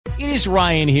It is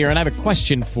Ryan here, and I have a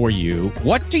question for you.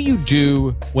 What do you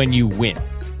do when you win?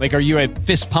 Like, are you a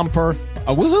fist pumper,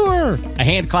 a woohooer, a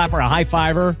hand clapper, a high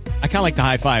fiver? I kind of like the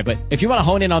high five, but if you want to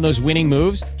hone in on those winning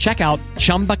moves, check out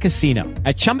Chumba Casino.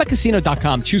 At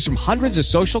ChumbaCasino.com, choose from hundreds of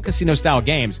social casino-style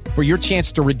games for your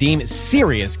chance to redeem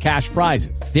serious cash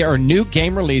prizes. There are new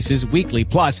game releases weekly,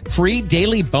 plus free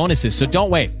daily bonuses. So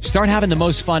don't wait. Start having the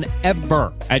most fun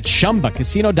ever at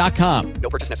ChumbaCasino.com.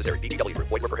 No purchase necessary. VGW Group.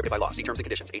 Void where prohibited by law. See terms and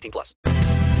conditions. 18 plus.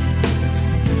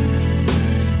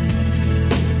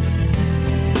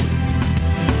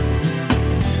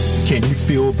 Can you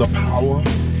feel the power?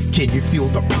 Can you feel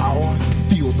the power?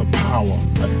 Feel the power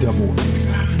of Double X.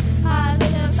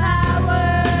 Positive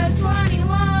Power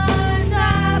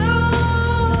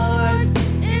 21.org.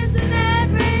 Internet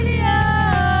radio.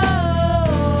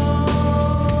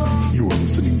 You are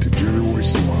listening to Jerry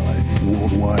Royce Live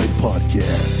Worldwide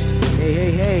Podcast.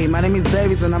 Hey, my name is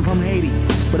Davis and I'm from Haiti,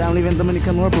 but I live in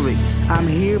Dominican Republic. I'm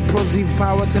here, Positive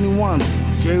Power 21,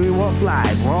 Jerry Royce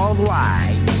Live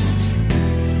Worldwide.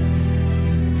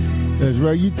 That's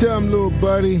right. You tell him, little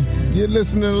buddy. You're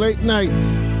listening to Late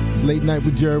Nights. Late Night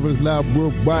with Jerry Royce Live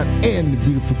Worldwide and the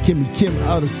beautiful Kimmy Kim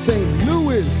out of St.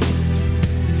 Louis.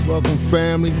 Welcome,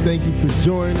 family. Thank you for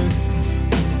joining us.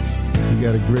 We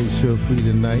got a great show for you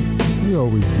tonight. We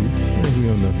always do. We're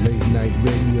here on the Late Night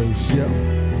Radio Show.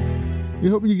 We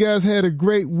hope you guys had a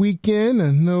great weekend. I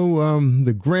know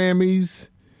the Grammys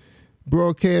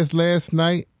broadcast last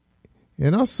night.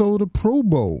 And also the Pro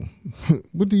Bowl.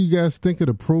 What do you guys think of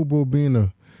the Pro Bowl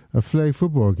being a flag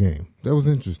football game? That was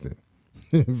interesting.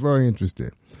 Very interesting.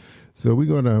 So we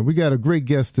got a great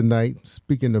guest tonight.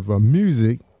 Speaking of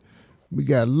music, we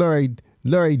got Larry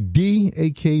D,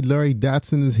 a.k.a. Larry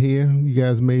Dotson, is here. You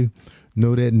guys may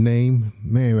know that name.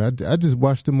 Man, I just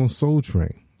watched him on Soul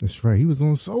Train. That's right. He was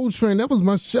on Soul Train. That was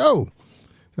my show.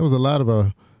 That was a lot of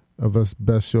us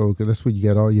best show, because that's where you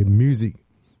got all your music.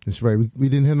 That's right. We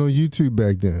didn't have no YouTube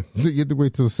back then. So you had to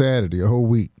wait till Saturday, a whole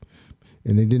week.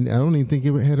 And they didn't. I don't even think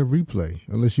it had a replay.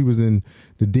 Unless you was in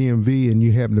the DMV and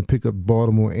you happened to pick up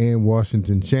Baltimore and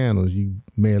Washington channels, you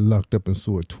may have lucked up and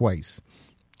saw it twice.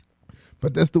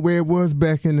 But that's the way it was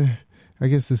back in the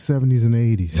 70s and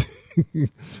 80s.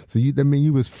 So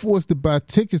you was forced to buy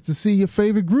tickets to see your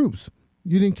favorite groups.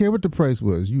 You didn't care what the price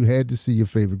was. You had to see your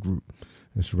favorite group.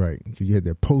 That's right. You had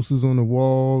their posters on the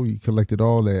wall. You collected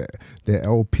all their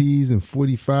LPs and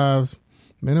 45s.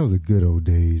 Man, that was the good old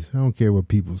days. I don't care what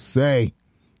people say.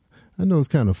 I know it's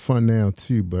kind of fun now,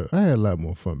 too, but I had a lot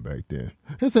more fun back then.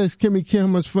 Let's ask Kimmy Kim how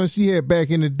much fun she had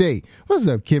back in the day. What's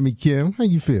up, Kimmy Kim? How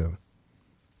you feeling?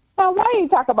 Oh, why you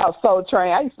talk about Soul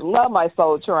Train? I used to love my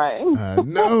Soul Train. I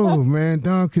know, man.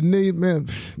 Don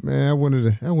Cornelius, man, I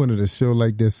wanted a show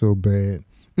like that so bad.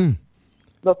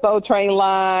 The Soul Train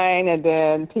line, and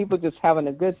then people just having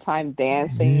a good time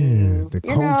dancing. Yeah, the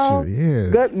culture,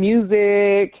 yeah. Good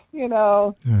music, I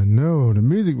know. The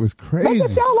music was crazy.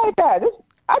 Make a show like that.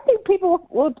 I think people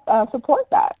would support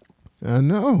that. I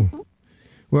know.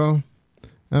 Well,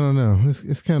 I don't know.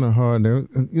 It's kind of hard now.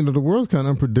 The world's kind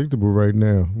of unpredictable right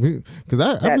now. Because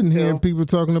I've been hearing people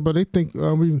talking about, they think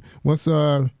once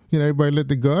everybody let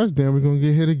the guards down, we're going to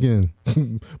get hit again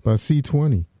by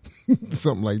C-20.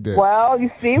 Something like that. Well, you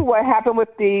see what happened with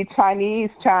the Chinese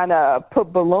trying to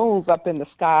put balloons up in the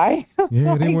sky.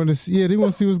 Yeah, they want to see. They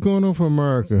want to see what's going on for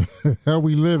America. How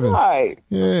we living? Right.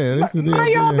 Yeah, they said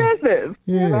mind your business.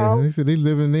 Yeah, they said they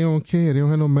living. They don't care. They don't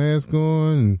have no mask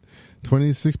on. And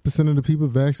 26% of the people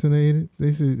vaccinated.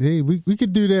 They said, hey, we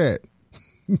could do that.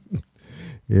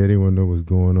 Yeah, they want to know what's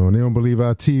going on. They don't believe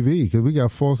our TV because we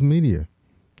got false media.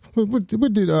 What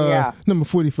did number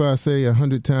 45 say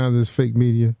 100 times as fake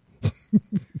media?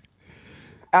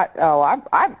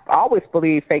 I always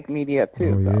believe fake media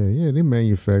too. Oh yeah, they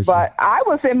manufacture. But I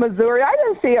was in Missouri. I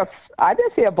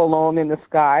didn't see a balloon in the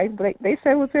sky. But they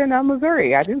said it was in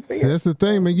Missouri. I didn't see it. That's the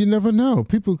thing, man. You never know.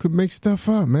 People could make stuff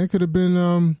up, man. Could have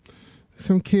been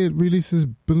some kid releases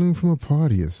balloon from a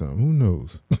party or something. Who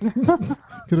knows?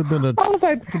 Could have been a.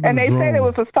 And they said it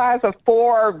was the size of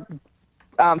 4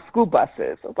 school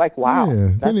buses. I was like, wow.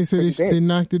 Yeah. Then they said they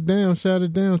knocked it down, shot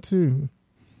it down too.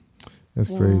 That's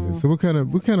crazy. So what kind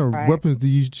of weapons do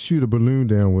you shoot a balloon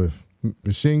down with?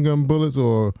 Machine gun bullets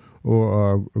or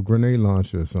a grenade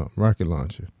launcher or something, rocket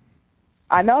launcher?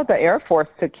 I know the Air Force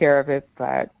took care of it,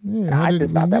 but I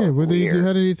just thought that was weird.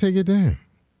 How did they take it down?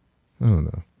 I don't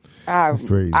know. That's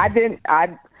crazy. I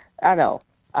know.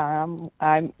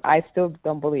 I still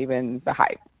don't believe in the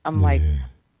hype. I'm like,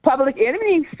 Public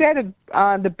Enemy said it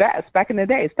the best back in the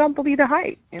day. Don't believe the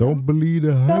hype. Don't believe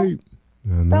the hype.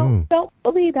 I know. Don't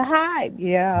believe the hype.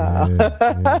 Yeah.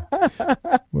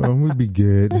 Yeah. Well, we'd be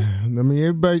good. I mean,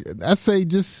 everybody, I say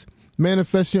just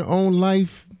manifest your own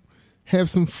life. Have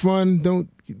some fun. Don't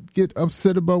get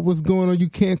upset about what's going on. You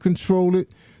can't control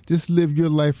it. Just live your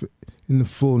life in the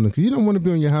fullness. You don't want to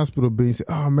be on your hospital bed and say,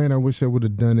 oh, man, I wish I would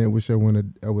have done that. I wish I would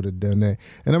have done that.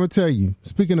 And I'm going to tell you,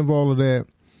 speaking of all of that,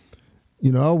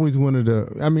 I always wanted to,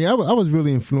 I was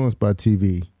really influenced by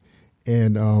TV.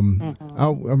 And,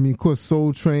 of course,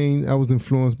 Soul Train, I was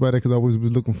influenced by that because I always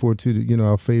was looking forward to,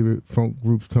 our favorite funk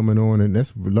groups coming on. And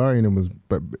that's what Larry and him was,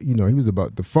 but, he was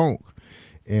about the funk.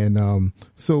 And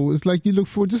so it's like you look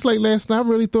for, just like last night, I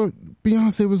really thought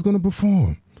Beyonce was going to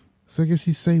perform. So I guess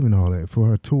she's saving all that for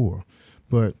her tour.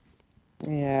 But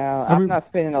yeah, I'm not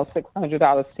spending those $600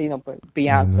 to see no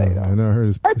Beyonce. I know. I heard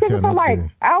it's her tickets are like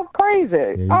out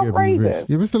crazy. Yeah, outrageous.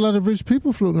 Yeah, there's a lot of rich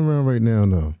people floating around right now,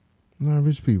 though. A lot of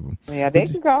rich people. Yeah, they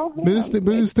can go. But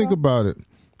just think about it.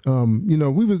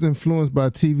 We was influenced by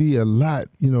TV a lot,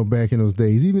 back in those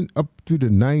days, even up through the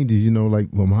 90s, like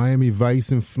when Miami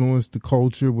Vice influenced the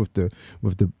culture with the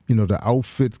the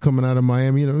outfits coming out of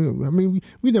Miami.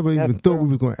 We never even thought we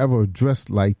was going to ever dress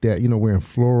like that, wearing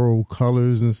floral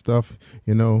colors and stuff,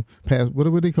 what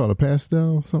do they call it,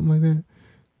 pastel, something like that?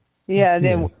 Yeah, and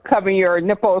then covering your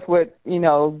nipples with,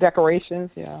 decorations,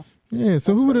 yeah. Yeah,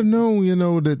 so who would have known,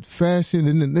 that fashion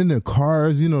and then the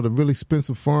cars, the really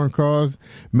expensive foreign cars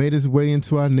made its way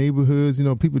into our neighborhoods,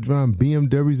 people driving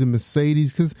BMWs and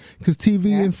Mercedes because TV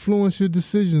influenced your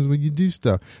decisions when you do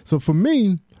stuff. So for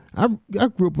me, I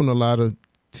grew up on a lot of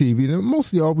TV, and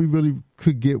mostly all we really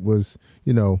could get was,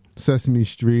 Sesame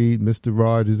Street, Mr.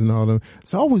 Rogers and all them.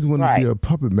 So I always wanted to be a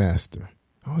puppet master.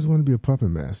 And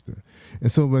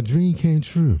so my dream came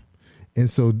true. And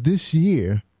so this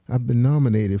year, I've been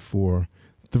nominated for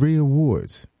 3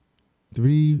 awards.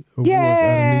 3 awards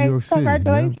out of New York City.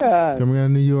 Congratulations. Coming out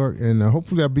of New York. And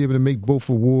hopefully I'll be able to make both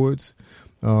awards.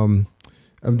 I'm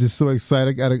just so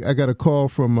excited. I got a call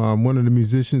from one of the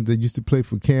musicians that used to play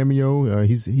for Cameo.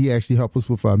 He actually helped us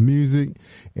with our music.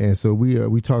 And so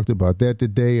we talked about that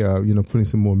today, putting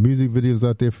some more music videos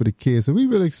out there for the kids. So we're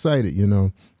really excited,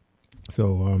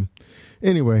 So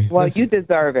anyway. Well, you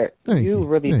deserve it. You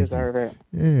really deserve it.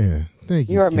 Yeah. Thank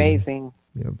you. You're amazing.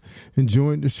 Yeah.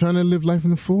 Enjoying, just trying to live life in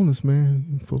the fullness,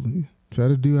 man. Try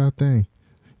to do our thing.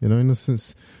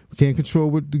 Since we can't control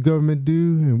what the government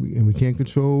do and we can't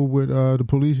control what the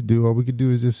police do, all we can do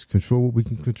is just control what we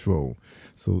can control.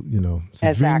 So,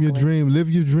 dream your dream, live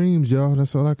your dreams, y'all.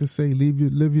 That's all I can say. Live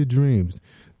your dreams.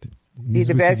 Be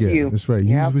the best you. That's right.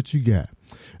 Use what you got.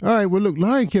 All right. Well, look,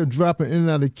 Larry kept dropping in and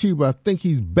out of the queue, but I think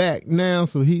he's back now,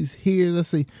 so he's here. Let's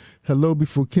say hello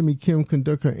before Kimmy Kim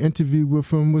conduct her interview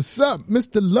with him. What's up,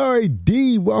 Mr. Larry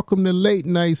D? Welcome to Late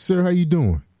Night, sir. How you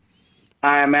doing?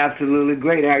 I am absolutely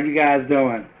great. How are you guys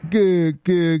doing? Good.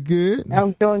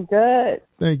 I'm doing good.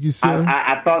 Thank you, sir.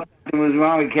 I thought something was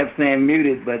wrong. He kept saying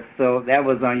muted, but so that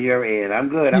was on your end. I'm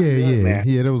good. I'm good, man.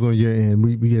 Yeah, that was on your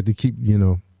end. We had to keep,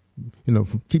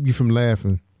 keep you from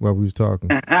laughing while we was talking.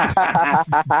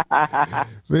 But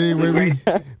anyway,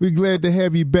 we glad to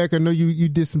have you back. I know you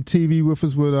did some TV with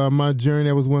us with My Journey.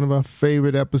 That was one of our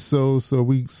favorite episodes, so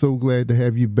we so glad to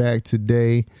have you back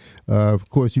today. Of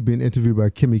course, you've been interviewed by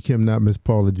Kimmy Kim, not Miss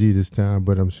Paula G this time,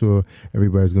 but I'm sure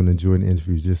everybody's going to enjoy the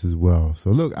interview just as well.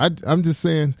 So look, I'm just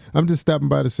stopping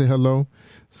by to say hello.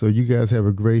 So you guys have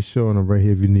a great show, and I'm right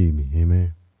here if you need me.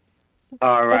 Amen.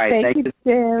 All right. Well, thank you,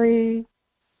 Jerry.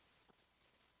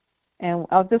 And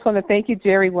I just want to thank you,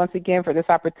 Jerry, once again for this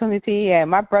opportunity. And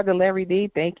my brother, Larry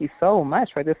D., thank you so much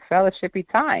for this fellowshipy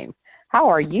time. How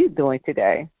are you doing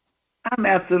today? I'm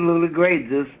absolutely great.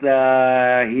 Just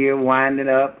here winding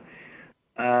up,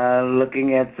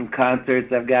 looking at some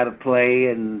concerts I've got to play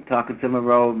and talking to my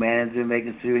road manager,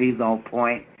 making sure he's on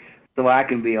point so I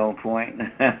can be on point.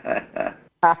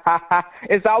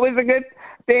 It's always a good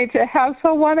thing to have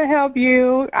someone to help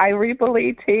you. I really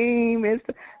believe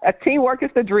teamwork is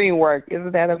the dream work.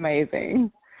 Isn't that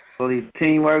amazing? Well,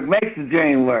 teamwork makes the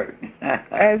dream work.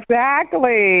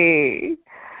 Exactly.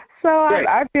 So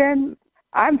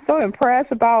I'm so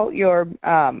impressed about your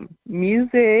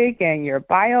music and your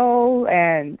bio.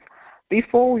 And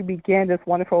before we begin this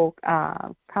wonderful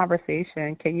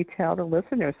conversation, can you tell the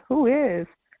listeners who is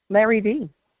Larry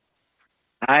D?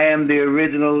 I am the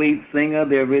original lead singer,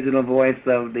 the original voice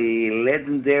of the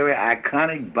legendary,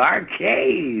 iconic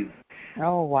Bar-Kays.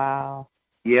 Oh, wow.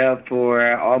 Yeah,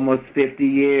 for almost 50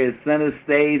 years. Center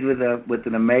stage with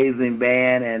an amazing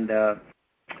band, and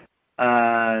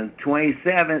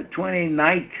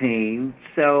 2019,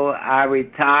 so I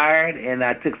retired, and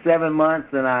I took 7 months,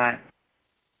 and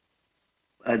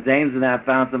James and I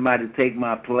found somebody to take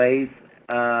my place.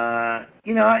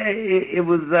 it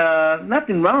was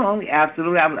nothing wrong.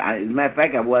 Absolutely. As a matter of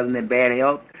fact, I wasn't in bad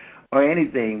health or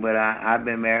anything, but I've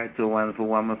been married to a wonderful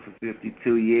woman for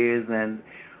 52 years, and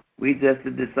we just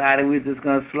decided we were just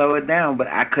going to slow it down. But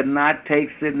I could not take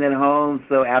sitting at home,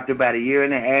 so after about a year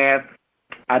and a half,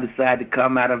 I decided to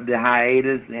come out of the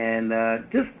hiatus and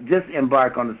just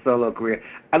embark on a solo career.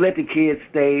 I let the kids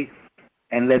stay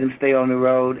and let them stay on the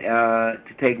road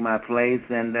to take my place,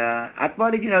 and I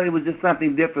thought, it was just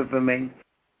something different for me.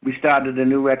 We started a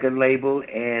new record label,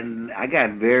 and I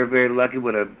got very, very lucky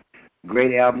with a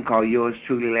great album called Yours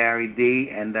Truly, Larry D,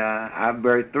 and I've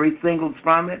birthed 3 singles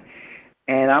from it,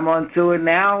 and I'm on tour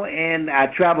now, and I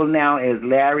travel now as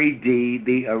Larry D,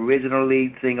 the original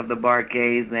lead singer of the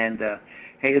Bar-Kays, and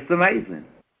hey, it's amazing.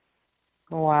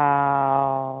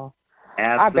 Wow.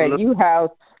 Absolutely.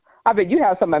 I bet you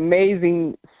have some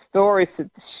amazing stories to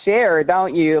share,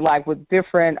 don't you? Like with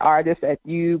different artists that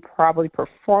you probably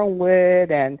perform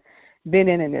with and been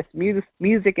in this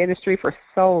music industry for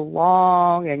so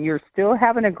long, and you're still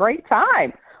having a great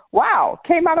time. Wow.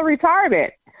 Came out of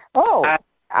retirement. Oh.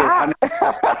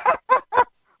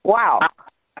 Wow.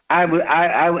 I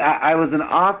was an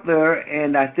author,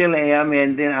 and I still am,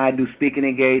 and then I do speaking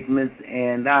engagements,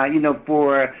 and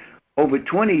for over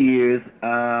 20 years,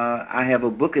 I have a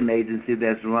booking agency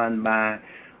that's run by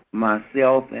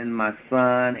myself and my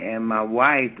son and my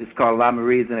wife. It's called La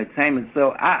Marie's Entertainment.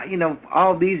 So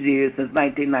all these years since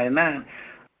 1999,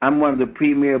 I'm one of the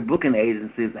premier booking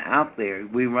agencies out there.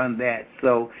 We run that.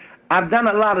 So I've done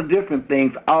a lot of different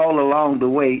things all along the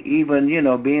way, even,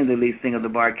 being the lead singer of the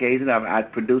Bar-Kays. I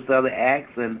produce other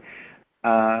acts, and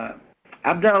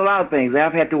I've done a lot of things.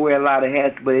 I've had to wear a lot of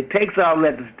hats, but it takes all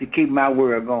that to keep my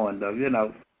world going,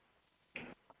 though,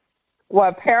 Well,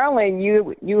 apparently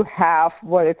you have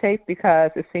what it takes,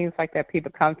 because it seems like that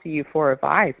people come to you for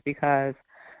advice because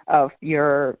of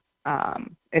your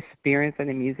experience in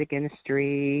the music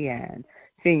industry and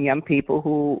seeing young people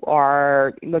who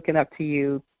are looking up to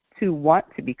you to want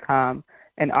to become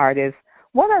an artist.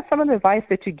 What are some of the advice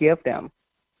that you give them?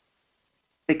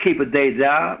 To keep a day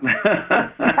job.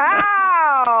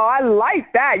 Oh, I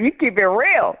like that. You keep it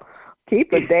real.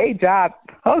 Keep a day job.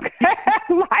 Okay,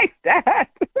 I like that.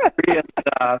 Real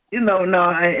job. No,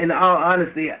 in all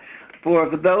honesty, for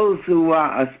those who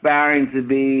are aspiring to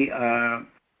be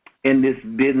in this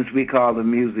business we call the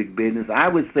music business, I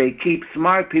would say keep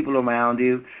smart people around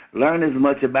you. Learn as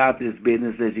much about this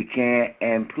business as you can,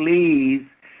 and please,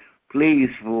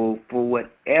 for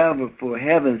whatever, for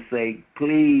heaven's sake,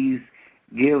 please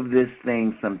give this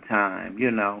thing some time,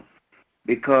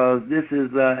 because this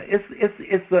is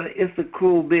it's a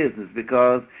cruel business,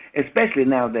 because especially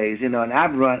nowadays, and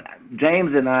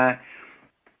James and I,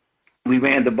 we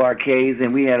ran the Bar-Kays,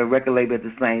 and we had a record label at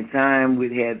the same time.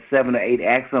 We had 7 or 8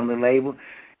 acts on the label,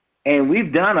 and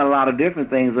we've done a lot of different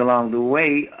things along the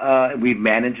way. We've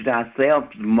managed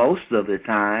ourselves most of the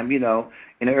time, In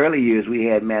the early years we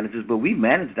had managers, but we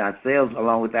managed ourselves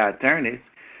along with our attorneys.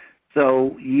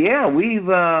 So, yeah, we've,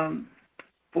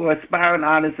 for aspiring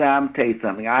artists, I'm tell you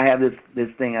something. I have this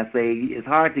thing I say, it's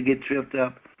hard to get tripped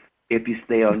up if you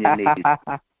stay on your knees.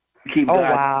 Keep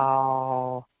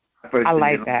wow. First I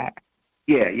like that.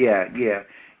 Yeah.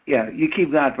 You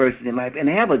keep God first in your life and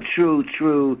have a true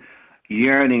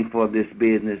yearning for this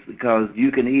business, because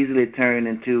you can easily turn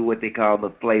into what they call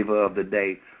the flavor of the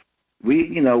day.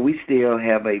 We still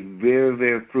have a very,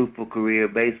 very fruitful career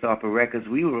based off of records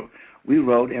we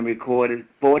wrote and recorded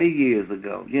 40 years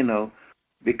ago,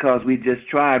 because we just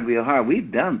tried real hard.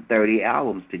 We've done 30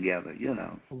 albums together,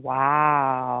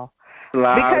 Wow.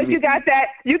 Because you got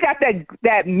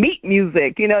that meat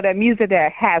music, that music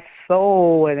that has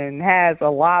soul and has a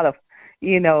lot of,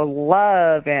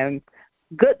 love and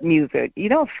good music. You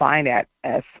don't find that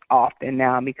as often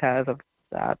now because of,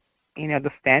 the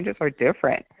standards are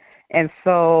different. And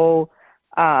so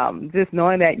just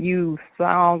knowing that you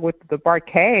sung with the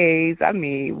Bar-Kays, I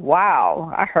mean,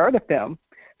 wow, I heard of them.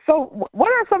 So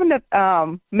what are some of the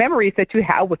memories that you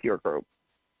have with your group?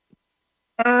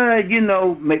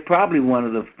 Probably one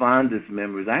of the fondest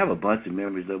memories. I have a bunch of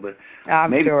memories, though, but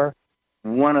I'm sure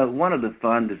one of the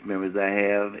fondest memories I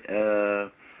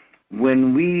have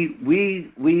when we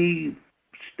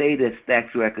stayed at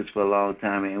Stax Records for a long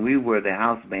time, and we were the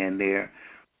house band there,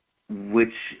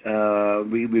 which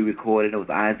we recorded with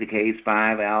Isaac Hayes,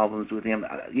 5 albums with him.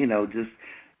 Just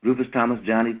Rufus Thomas,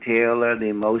 Johnny Taylor, The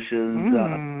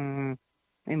Emotions.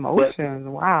 Emotions,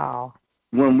 wow.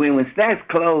 When Stax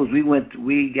closed,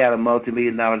 we got a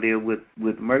multi-million-dollar deal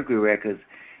with Mercury Records,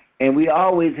 and we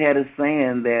always had a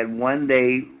saying that one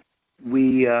day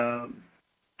we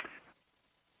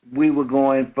we were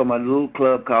going from a little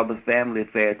club called the Family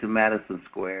Affair to Madison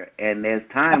Square, and as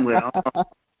time went on,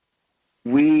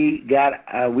 we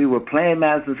were playing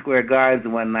Madison Square Gardens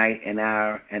one night, and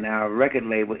our record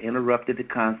label interrupted the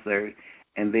concert,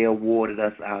 and they awarded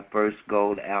us our first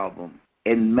gold album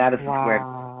in Madison Square.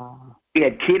 We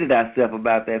had kidded ourselves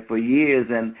about that for years,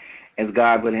 and as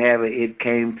God would have it, it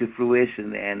came to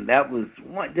fruition, and that was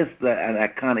just an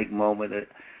iconic moment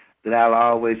that I'll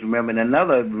always remember. And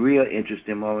another real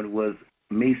interesting moment was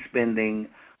me spending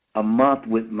a month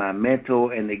with my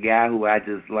mentor and the guy who I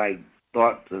just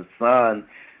thought the sun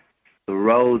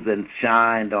rose and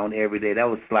shined on every day. That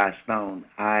was Sly Stone.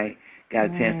 I got a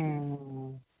chance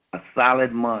a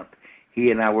solid month.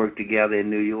 He and I worked together in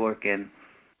New York, and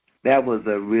that was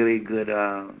a really good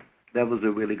time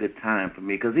for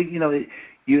me, because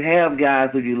you have guys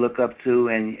who you look up to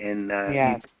and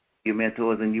your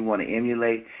mentors, and you want to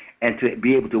emulate, and to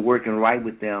be able to work and write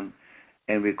with them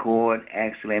and record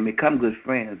actually and become good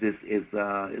friends is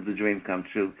a dream come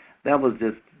true. That was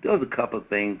those a couple of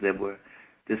things that were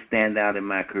just stand out in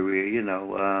my career.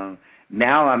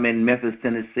 Now I'm in Memphis,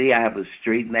 Tennessee. I have a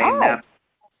street named after,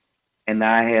 and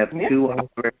I have two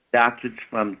honorary doctorates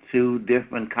from two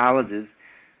different colleges.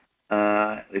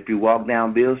 If you walk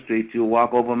down Beale Street, you'll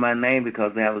walk over my name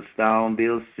because they have a star on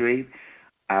Beale Street.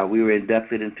 We were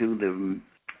inducted into the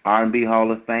R&B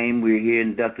Hall of Fame. We're here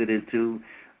inducted into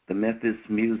the Memphis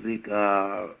Music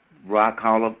Rock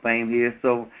Hall of Fame here.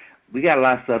 So we got a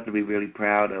lot of stuff to be really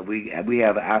proud of. We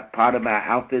have part of our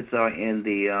outfits are in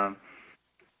the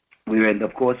we're in the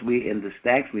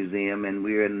Stax Museum, and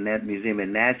we're in that museum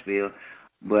in Nashville.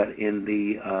 But in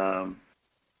the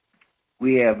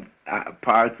we have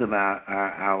parts of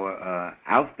our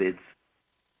outfits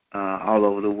all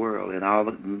over the world, and all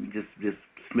just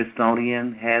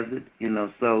Smithsonian has it,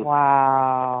 So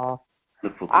wow.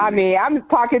 I mean, I'm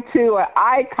talking to an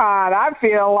icon. I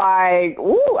feel like,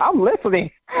 ooh, I'm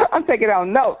listening. I'm taking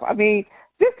down notes. I mean,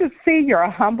 just to see your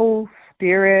humble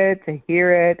spirit, to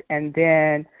hear it, and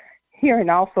then hearing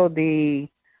also the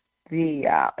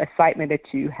excitement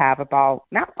that you have about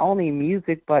not only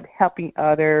music but helping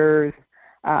others,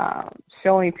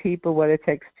 showing people what it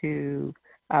takes to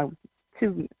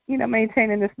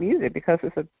maintaining this music, because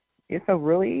it's a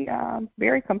really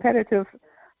very competitive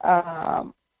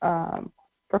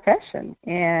profession,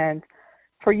 and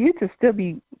for you to still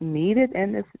be needed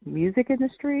in this music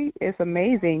industry is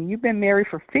amazing. You've been married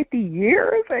for 50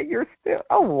 years, and you're still,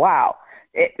 oh wow.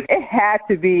 It had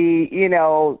to be,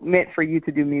 meant for you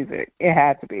to do music. It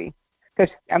had to be. Because,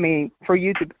 I mean, for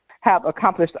you to have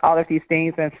accomplished all of these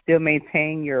things and still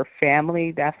maintain your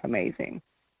family, that's amazing.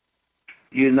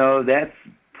 That's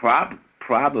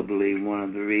probably one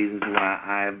of the reasons why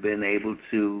I've been able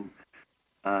to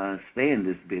stay in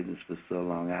this business for so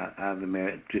long. I've been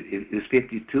married it was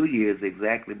 52 years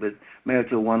exactly, but married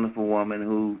to a wonderful woman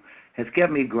who has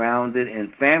kept me grounded,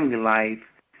 and family life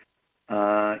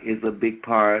is a big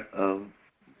part of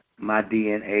my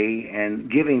DNA, and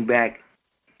giving back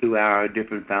through our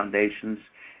different foundations.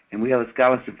 And we have a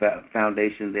scholarship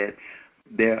foundation that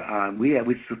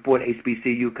we support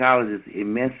HBCU colleges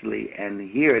immensely, and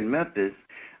here in Memphis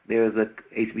there's a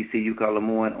HBCU called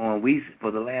Lemoyne On.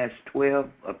 For the last 12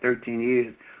 or 13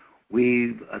 years,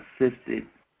 we've assisted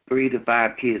 3 to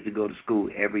 5 kids to go to school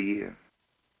every year.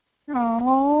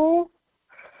 Oh,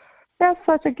 that's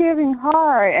such a giving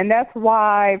heart, and that's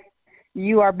why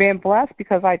you are being blessed,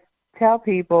 because I tell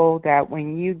people that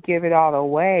when you give it all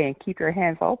away and keep your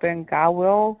hands open, God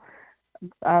will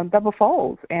double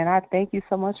fold. And I thank you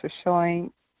so much for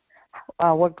showing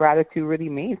what gratitude really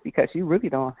means, because you really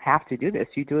don't have to do this.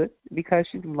 You do it because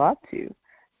you love to.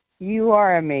 You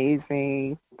are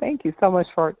amazing. Thank you so much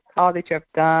for all that you have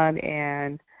done.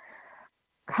 And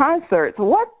concerts,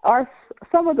 what are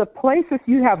some of the places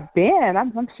you have been?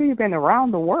 I'm sure you've been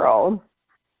around the world.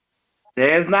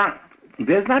 There's not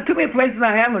too many places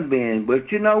I haven't been,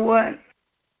 but you know what?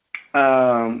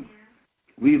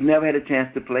 We've never had a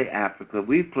chance to play Africa.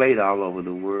 We've played all over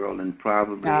the world, and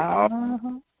probably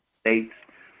all states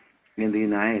in the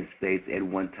United States at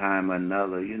one time or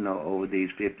another, over these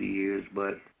 50 years.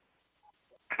 But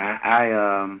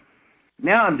I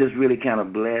now I'm just really kind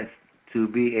of blessed to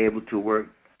be able to work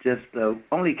just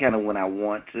only kind of when I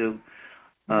want to.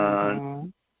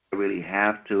 I really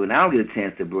have to, and I don't get a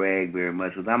chance to brag very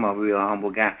much because I'm a real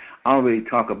humble guy. I don't really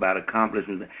talk about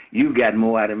accomplishments. You got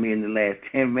more out of me in the last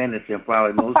 10 minutes than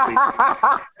probably most people.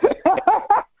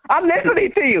 I'm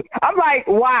listening to you. I'm like,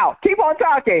 wow, keep on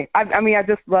talking. I mean, I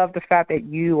just love the fact that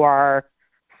you are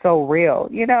so real.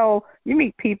 You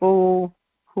meet people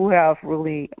who have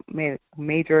really made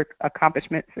major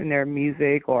accomplishments in their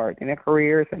music or in their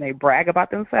careers, and they brag about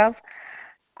themselves.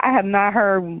 I have not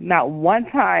heard not one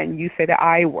time you say the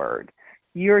I word.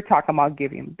 You're talking about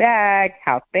giving back,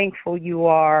 how thankful you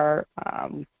are,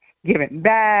 giving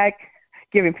back,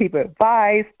 giving people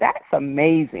advice. That's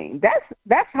amazing.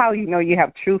 That's how you know you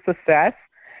have true success,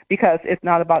 because it's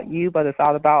not about you, but it's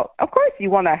all about, of course, you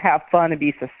want to have fun and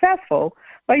be successful,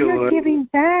 but Sure. you're giving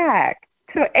back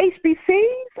to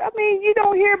HBCs. I mean, you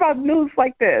don't hear about news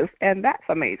like this, and that's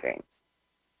amazing.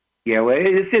 Yeah, well,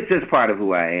 it's just part of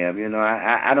who I am. You know,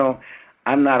 I don't.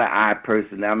 I'm not an I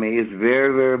person. I mean, it's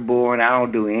very, very boring. I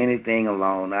don't do anything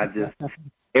alone. I just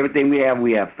everything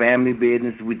we have family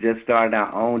business. We just started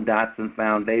our own Dotson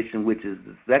Foundation, which is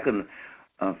the second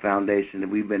foundation that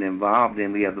we've been involved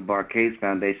in. We have the Barcades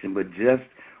Foundation, but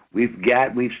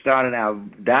we've started our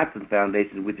Dotson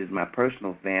Foundation, which is my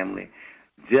personal family,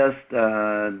 just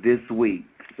this week.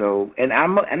 So, and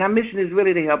our mission is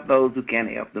really to help those who can't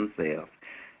help themselves.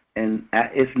 And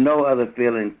it's no other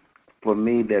feeling for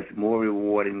me that's more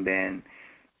rewarding than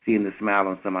seeing the smile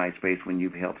on somebody's face when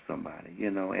you've helped somebody, you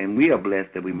know. And we are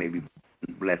blessed that we may be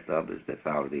bless others. That's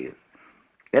all it is.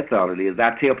 That's all it is.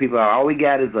 I tell people, all we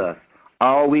got is us.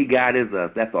 All we got is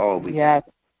us. That's all we got.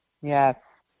 Yes.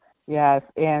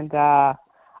 And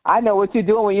I know what you're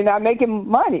doing when you're not making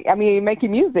money. I mean, you're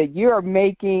making music. You're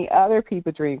making other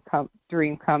people's dream come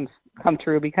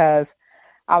true, because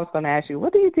I was going to ask you,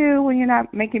 what do you do when you're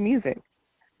not making music?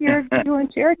 You're doing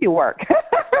charity work.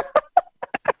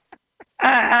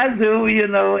 I do, you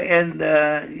know, and,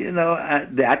 you know,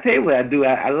 I tell you what I do.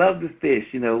 I love to fish.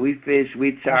 You know, we fish,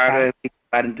 we charter, we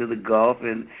go out into the Gulf,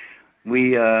 and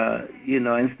we, you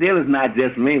know, and still it's not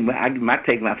just me. I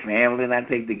take my family and I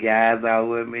take the guys out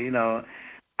with me, you know.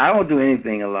 I don't do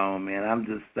anything alone, man. I'm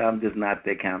just not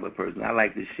that kind of a person. I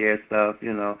like to share stuff,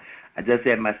 you know. I just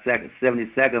had my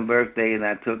 72nd birthday, and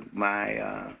I took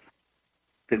my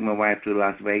wife to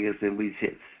Las Vegas, and we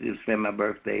spent my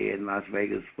birthday in Las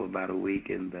Vegas for about a week,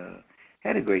 and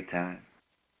had a great time.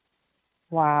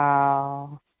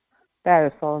 Wow, that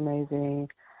is so amazing.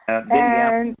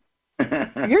 And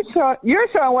you're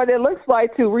showing what it looks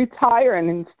like to retire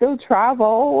and still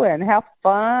travel and have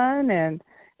fun and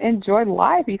enjoy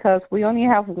life, because we only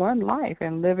have one life,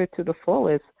 and live it to the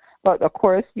fullest. But, of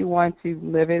course, you want to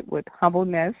live it with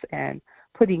humbleness and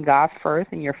putting God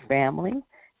first in your family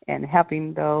and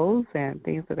helping those and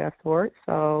things of that sort.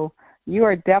 So you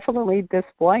are definitely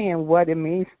displaying what it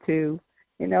means to,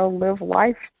 you know, live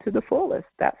life to the fullest.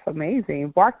 That's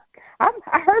amazing. Mark, I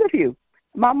heard of you.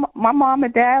 My mom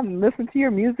and dad listened to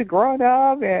your music growing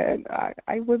up, and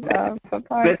I would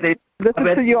sometimes listen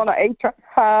to you on the 8-track.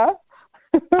 Huh?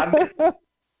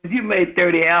 If you made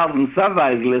 30 albums,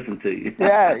 somebody's listened to you.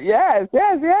 Yes.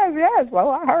 Well,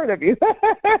 I heard of you.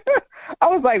 I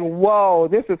was like, whoa,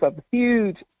 this is a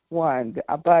huge one.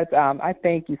 But I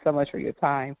thank you so much for your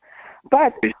time.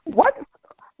 But what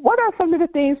are some of the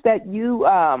things that you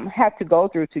had to go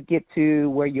through to get to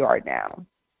where you are now?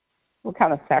 What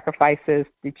kind of sacrifices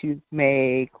did you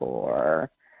make,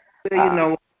 or? Well, you know,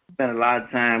 we spent a lot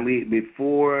of time.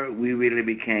 Before we really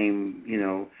became, you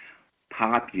know,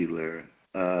 popular.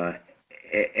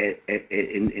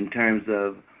 In terms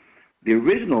of the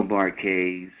original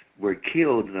Barcades were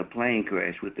killed in a plane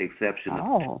crash, with the exception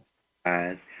of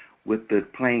guys, with the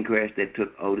plane crash that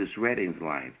took Otis Redding's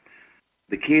life.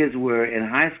 The kids were in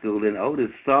high school, and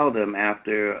Otis saw them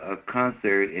after a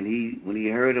concert, and when he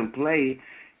heard them play,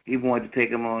 he wanted to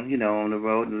take them on, you know, on the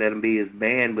road and let them be his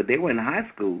band, but they were in high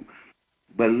school.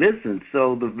 But listen,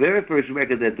 so the very first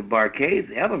record that the Barcades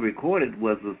ever recorded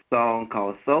was a song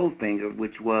called Soul Finger,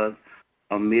 which was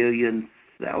a million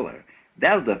seller.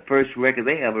 That was the first record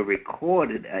they ever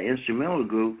recorded, an instrumental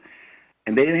group,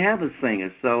 and they didn't have a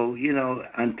singer. So, you know,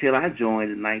 until I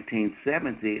joined in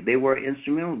 1970, they were an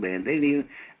instrumental band. They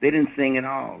didn't sing at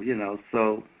all, you know.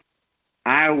 So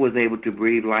I was able to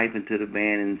breathe life into the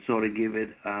band and sort of give it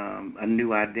a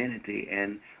new identity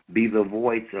and be the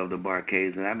voice of the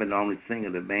Barcades. And I've been the only singer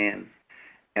the band's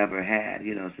ever had,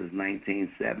 you know, since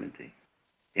 1970.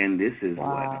 And this is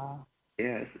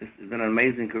it's been an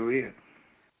amazing career.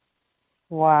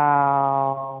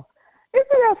 Wow. Isn't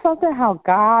that something, how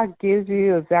God gives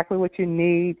you exactly what you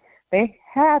need? They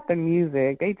had the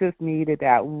music. They just needed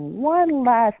that one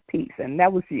last piece, and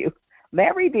that was you,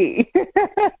 Larry D.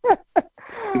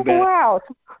 Wow.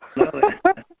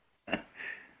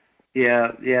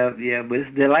 Yeah. But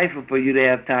it's delightful for you to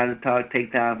have time to talk,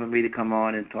 take time for me to come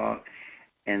on and talk.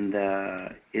 And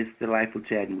it's delightful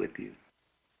chatting with you.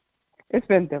 It's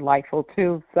been delightful,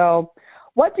 too. So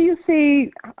what do you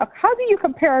see, how do you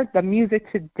compare the music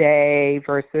today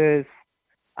versus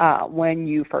when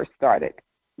you first started?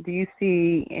 Do you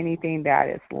see anything that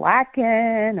is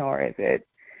lacking, or is it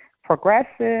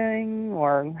progressing,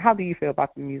 or how do you feel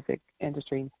about the music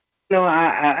industry? No,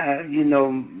 I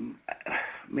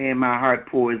man, my heart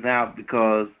pours out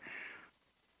because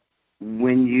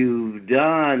when you've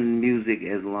done music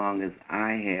as long as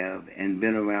I have and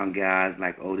been around guys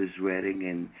like Otis Redding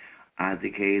and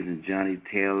Isaac Hayes and Johnny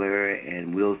Taylor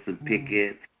and Wilson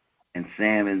Pickett and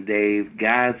Sam and Dave,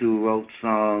 guys who wrote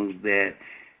songs that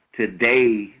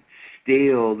today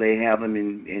still they have them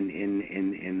in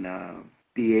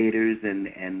theaters and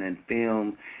in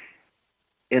film,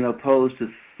 in opposed to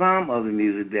some of the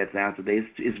music that's out today.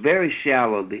 It's very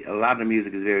shallow. A lot of the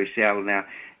music is very shallow now.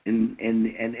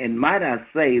 And might I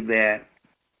say that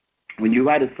when you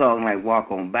write a song like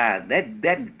Walk On By,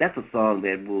 that's a song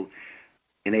that will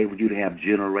enable you to have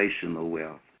generational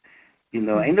wealth.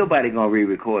 Ain't nobody gonna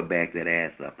re-record back that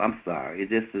ass up. I'm sorry,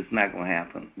 it's not gonna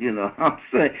happen. I'm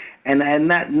saying, and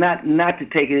not to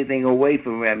take anything away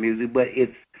from rap music, but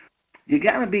you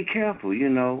gotta be careful.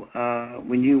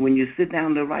 When you sit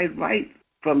down to write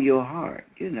from your heart.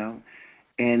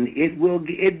 And it will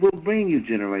bring you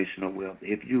generational wealth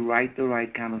if you write the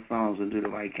right kind of songs and do the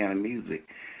right kind of music.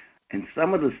 And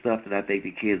some of the stuff that I think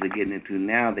the kids are getting into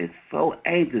now, they're so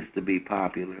anxious to be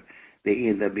popular, they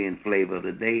end up being flavor of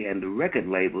the day, and the record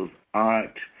labels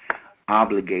aren't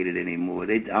obligated anymore.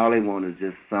 All they want is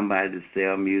just somebody to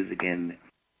sell music and,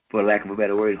 for lack of a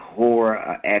better word, whore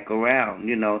or act around,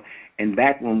 And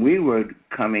back when we were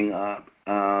coming up,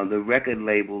 the record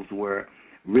labels were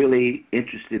really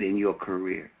interested in your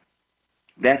career.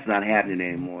 That's not happening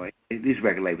anymore. These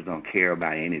record labels don't care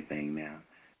about anything now.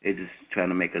 They're just trying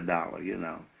to make a dollar,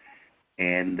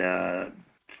 And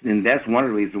that's one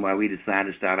of the reasons why we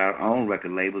decided to start our own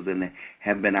record labels and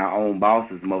have been our own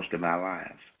bosses most of our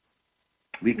lives.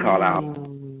 We call our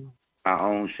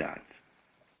own shots.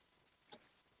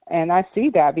 And I see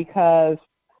that because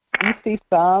you see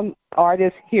some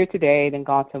artists here today and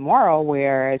gone tomorrow,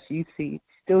 whereas you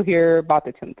still hear about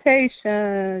the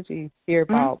Temptations, you hear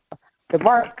about the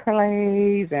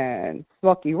Barclays and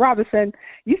Smokey Robinson.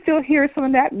 You still hear some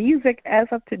of that music as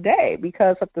of today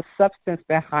because of the substance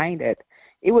behind it.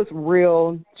 It was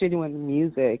real, genuine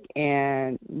music,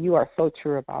 and you are so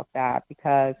true about that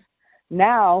because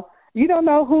now you don't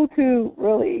know who to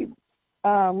really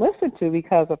listen to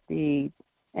because of the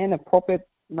inappropriate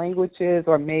languages,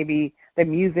 or maybe the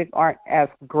music aren't as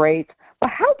great.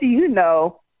 But how do you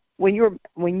know when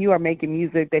you are making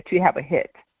music that you have a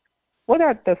hit? What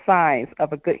are the signs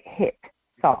of a good hit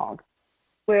song?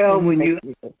 Well, let me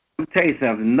tell you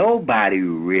something. Nobody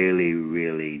really,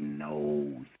 really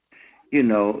knows.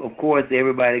 Of course,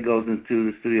 everybody goes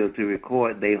into the studio to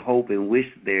record. They hope and wish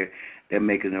they're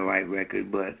making the right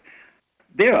record, but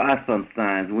there are some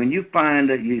signs. When you find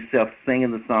that yourself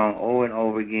singing the song over and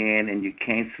over again and you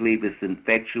can't sleep, it's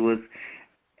infectious,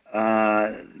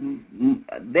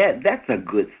 that's a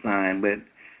good sign. But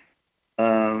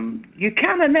you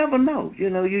kind of never know.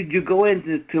 You go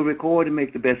in to record and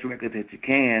make the best record that you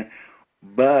can,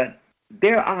 but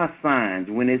there are signs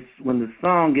when the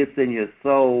song gets in your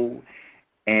soul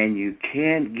and you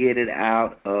can't get it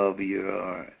out of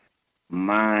your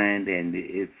mind and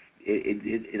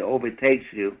it overtakes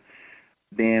you,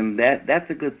 then that's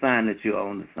a good sign that you're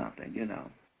on to something,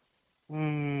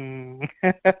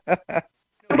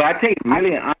 But I tell you,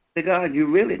 really, honest to God, you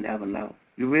really never know.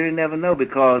 You really never know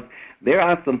because there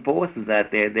are some forces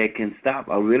out there that can stop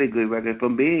a really good record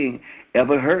from being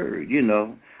ever heard,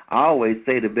 I always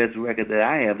say the best record that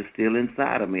I have is still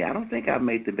inside of me. I don't think I've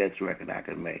made the best record I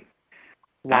could make.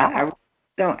 Wow. I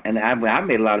don't. And I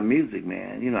made a lot of music,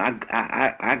 man.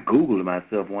 I Googled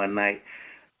myself one night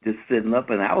just sitting up,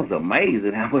 and I was amazed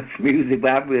at how much music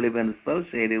I've really been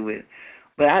associated with.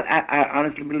 But I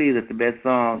honestly believe that the best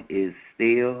song is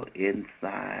still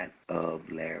inside of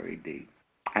Larry D.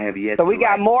 I have yet. So we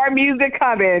got more music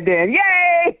coming then.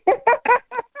 Yay!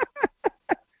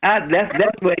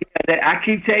 That's what I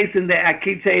keep chasing that. I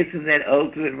keep chasing that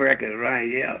ultimate record, right?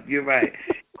 Yeah, you're right.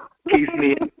 Keeps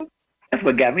me. That's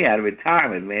what got me out of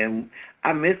retirement, man.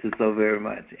 I miss it so very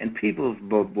much, and people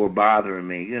were bothering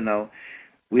me.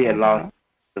 We had lost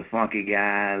the funky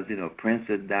guys. Prince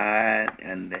had died,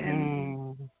 and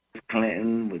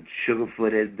Clinton with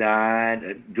Sugarfoot had died.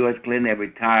 George Clinton had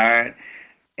retired,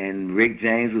 and Rick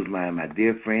James was my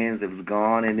dear friend that was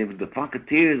gone, and it was the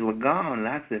Funketeers were gone. And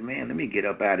I said, man, let me get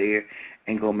up out of here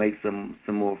and go make some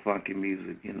more funky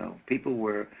music. People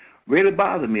were really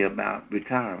bothering me about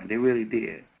retirement. They really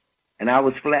did. And I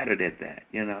was flattered at that,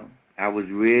 I was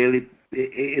really,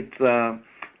 it's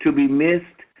to be missed,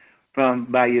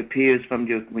 by your peers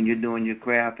when you're doing your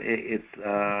craft, it's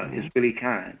really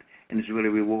kind and it's really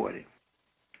rewarding.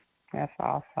 That's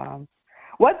awesome.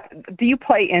 What do you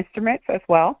play instruments as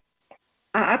well?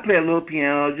 I play a little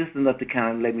piano, just enough to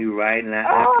kind of let me write. And I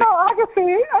can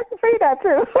see that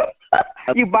too.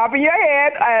 You bobbing your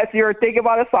head as you're thinking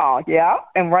about a song, yeah,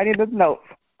 and writing the notes.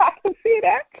 I can see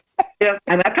that. Yeah,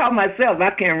 and I taught myself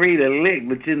I can't read a lick,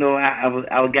 but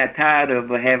I got tired of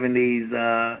having these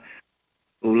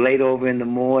late over in the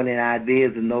morning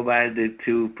ideas and nobody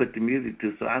to put the music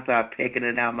to, so I started picking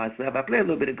it out myself. I play a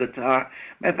little bit of guitar.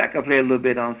 Matter of fact, I play a little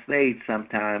bit on stage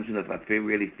sometimes, if I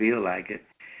really feel like it.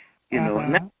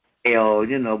 Not ill,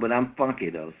 but I'm funky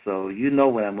though, so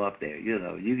when I'm up there,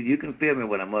 you can feel me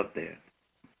when I'm up there.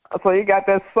 So you got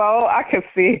that soul. I can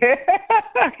see it.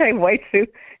 I can't wait to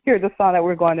hear the song that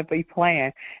we're going to be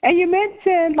playing. And you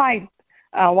mentioned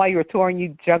while you were touring,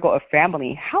 you juggle a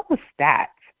family. How was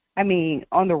that? I mean,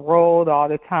 on the road all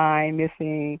the time,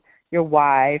 missing your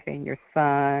wife and your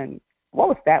son. What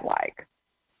was that like?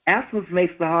 Absence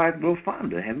makes the heart grow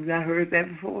fonder. Have you not heard that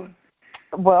before?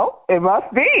 Well, it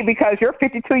must be because you're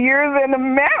 52 years in the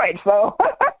marriage, so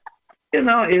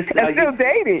it's still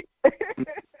dating.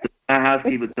 My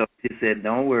housekeeper told me, she said,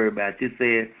 "Don't worry about it." She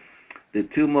said, "The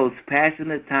two most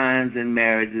passionate times in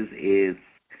marriages is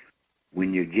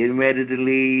when you're getting ready to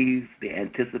leave, the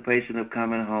anticipation of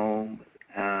coming home,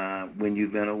 when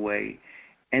you've been away,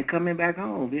 and coming back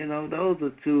home. Those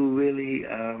are two really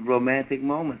romantic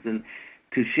moments, and."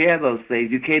 To share those things,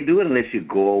 you can't do it unless you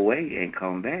go away and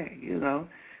come back,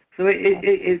 So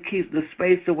it keeps the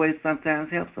space away sometimes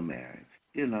helps a marriage,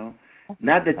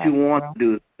 Not that you want to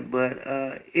do it, but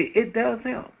it does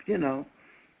help,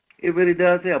 It really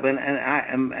does help.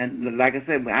 And like I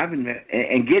said, I've been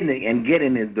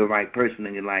getting the right person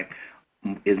in your life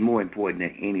is more important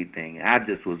than anything. I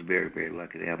just was very, very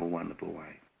lucky to have a wonderful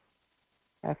wife.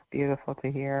 That's beautiful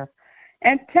to hear.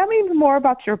 And tell me more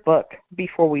about your book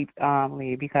before we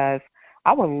leave, because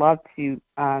I would love to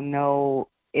know,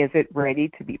 is it ready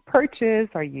to be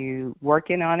purchased? Are you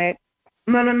working on it?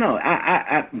 No.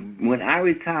 I when I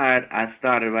retired, I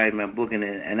started writing my book, and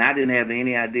I didn't have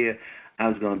any idea I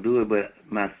was going to do it. But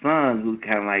my son, who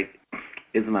kind of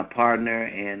is my partner,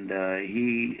 and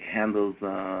he handles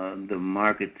the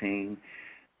marketing.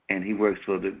 And he works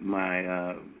for he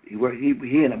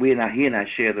and I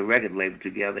share the record label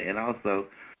together, and also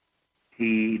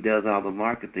he does all the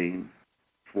marketing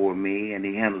for me, and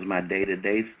he handles my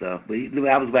day-to-day stuff. But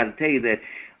I was about to tell you that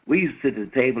we used to sit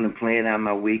at the table and plan out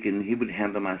my week, and he would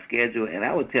handle my schedule, and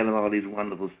I would tell him all these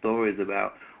wonderful stories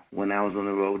about when I was on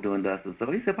the road doing this and so.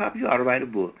 He said, "Pop, you ought to write a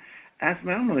book." I said,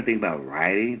 "I don't know anything about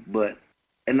writing,"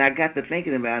 and I got to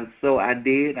thinking about it, so I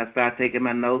did. I started taking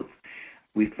my notes.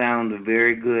 We found a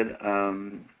very good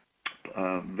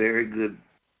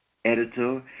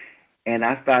editor, and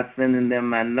I started sending them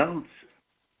my notes.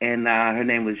 And her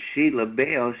name was Sheila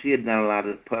Bell. She had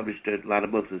done published a lot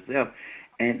of books herself.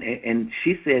 And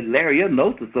she said, "Larry, your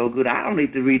notes are so good. I don't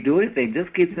need to redo anything.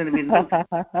 Just keep sending me notes."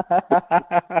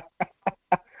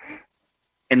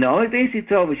 And the only thing she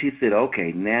told me, she said,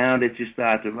 "Okay, now that you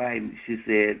start to write," she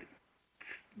said,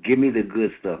 "give me the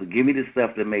good stuff. Give me the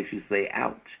stuff that makes you say,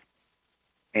 ouch."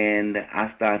 And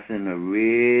I started sending her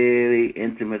really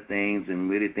intimate things and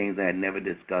really things I had never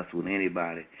discussed with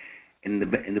anybody. And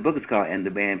the book is called "And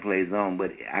the Band Plays On,"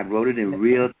 but I wrote it in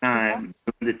real time,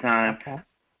 during the time,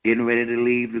 getting ready to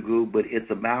leave the group. But it's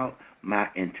about my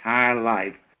entire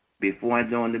life before I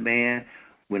joined the band.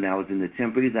 When I was in the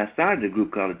Temprees, I started a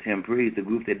group called the Temprees, a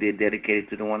group that did Dedicated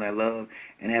to the One I Love,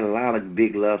 and had a lot of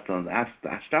big love songs. I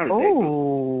started that group.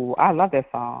 Oh, I love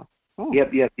that song. Ooh.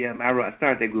 Yep. I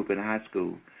started that group in high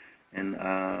school, and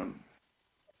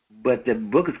but the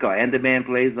book is called "And the Band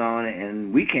Plays On,"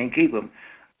 and we can't keep them.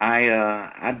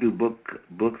 I do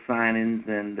book signings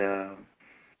and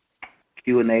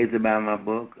Q&As about my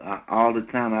book all the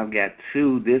time. I've got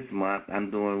 2 this month. I'm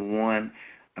doing one.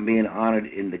 I'm being honored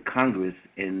in the Congress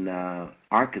in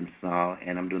Arkansas,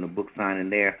 and I'm doing a book signing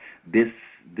there this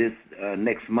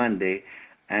next Monday.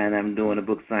 And I'm doing a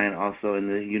book signing also in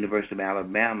the University of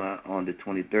Alabama on the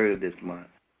 23rd of this month.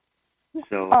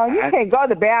 So you can't go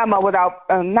to Bama without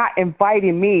not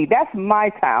inviting me. That's my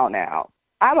town now.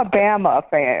 I'm a Bama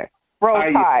fan. Roll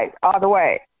Tide all the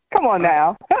way. Come on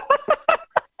now.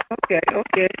 Okay.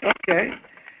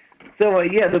 So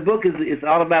the book is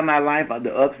all about my life,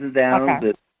 the ups and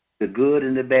downs, the good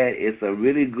and the bad. It's a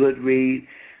really good read.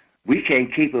 We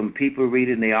can't keep them. People read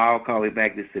it, and they all call me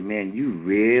back. They say, "Man, you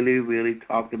really, really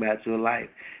talked about your life."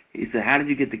 He said, "How did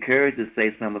you get the courage to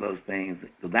say some of those things?"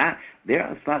 Because there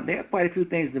are quite a few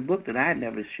things in the book that I had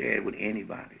never shared with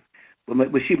anybody.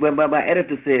 But my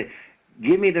editor said,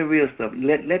 give me the real stuff.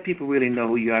 Let people really know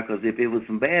who you are, because if it was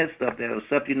some bad stuff that was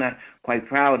stuff you're not quite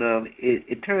proud of,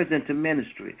 it turns into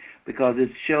ministry, because it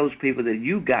shows people that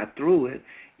you got through it.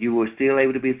 You were still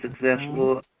able to be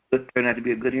successful, turned out to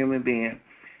be a good human being.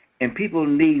 And people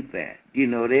need that. You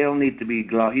know, they don't need to be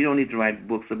you don't need to write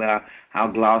books about how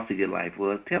glossy your life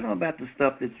was. Tell them about the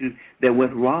stuff that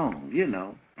went wrong, you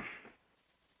know.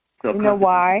 So you know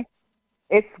why?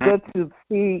 It's good to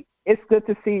see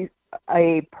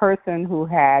a person who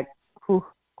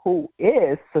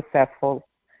is successful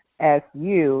as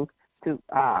you to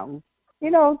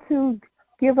to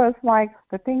give us like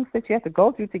the things that you have to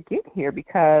go through to get here,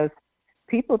 because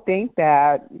people think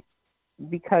that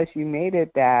because you made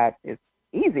it that it's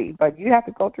easy, but you have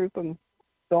to go through some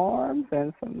storms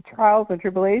and some trials and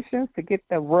tribulations to get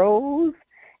the rose,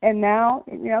 and now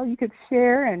you could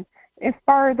share and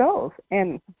inspire those.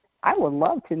 And I would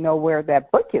love to know where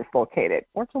that book is located.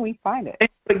 Where can we find it?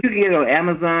 You can get it on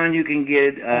Amazon. You can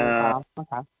get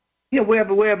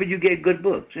wherever you get good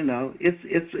books. You know,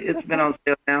 it's been on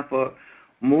sale now for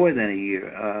more than a year.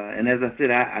 And as I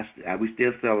said, we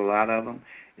still sell a lot of them.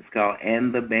 It's called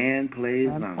And the Band Plays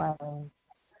On.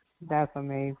 That's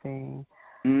amazing.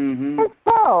 Mm-hmm. And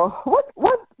so, what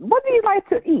do you like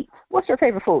to eat? What's your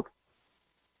favorite food?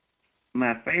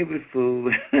 My favorite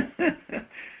food,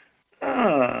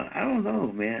 I don't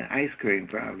know, man. Ice cream,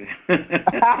 probably.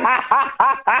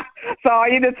 So are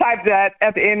you the type that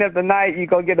at the end of the night you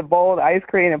go get a bowl of ice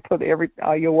cream and put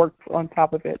all your work on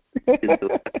top of it?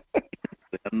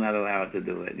 I'm not allowed to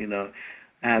do it. You know,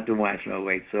 I have to watch my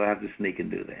weight, so I have to sneak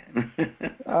and do that.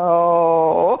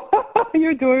 Oh,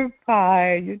 you're doing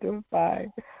fine. You're doing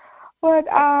fine. But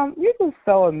you're just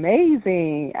so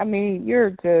amazing. I mean,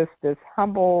 you're just this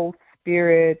humble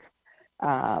spirit.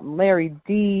 Larry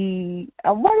D.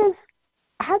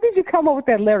 How did you come up with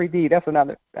that Larry D? That's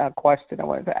another question I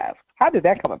wanted to ask. How did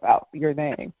that come about, your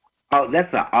name? Oh,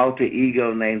 that's an alter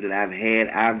ego name that I've had.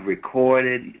 I've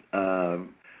recorded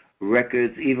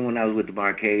records, even when I was with the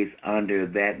Marqués, under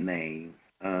that name.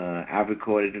 I've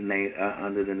recorded the name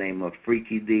under the name of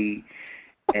Freaky D.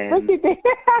 And, Freaky D.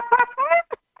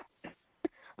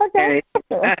 Okay.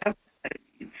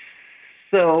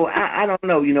 So I don't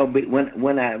know, you know, but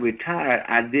when I retired,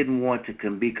 I didn't want to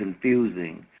be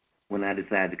confusing when I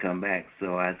decided to come back.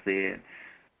 So I said,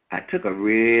 I took a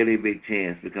really big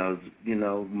chance because, you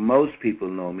know, most people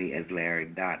know me as Larry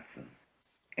Dotson.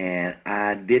 And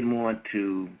I didn't want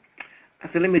to, I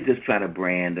said, let me just try to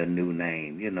brand a new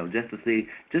name, you know, just to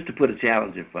put a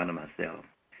challenge in front of myself.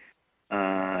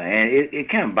 And it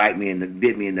kind of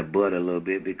bit me in the butt a little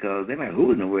bit, because they're like,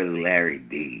 who in the world is Larry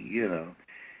D, you know?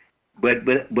 But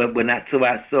I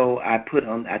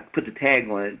put the tag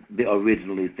on it, the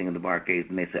originally lead singer of the Marqués,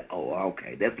 and they said, oh,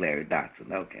 okay, that's Larry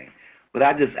Dotson, okay. But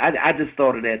I just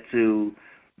thought of that to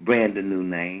brand a new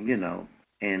name, you know,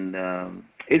 and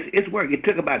it's work. It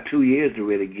took about 2 years to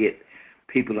really get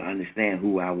people to understand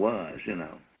who I was, you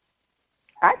know.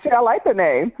 Actually, I like the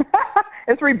name.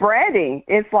 It's rebranding.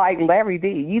 It's like Larry D.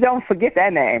 You don't forget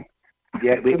that name.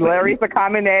 Yeah, Larry's a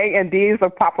common name, and D is a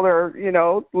popular, you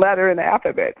know, letter in the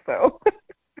alphabet. So,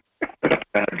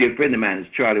 a good friend of mine is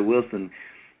Charlie Wilson,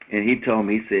 and he told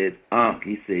me, he said,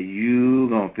 you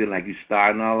gonna feel like you're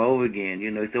starting all over again.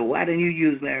 You know, he said, why didn't you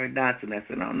use Larry Dotson? I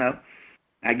said, I don't know.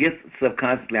 I guess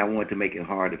subconsciously I wanted to make it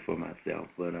harder for myself,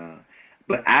 but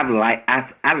I like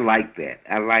that.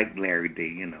 I like Larry D.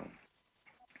 You know,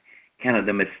 kind of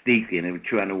the mystique in it,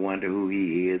 trying to wonder who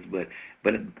he is, but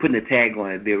putting a tag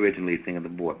on it, the original lead singer of the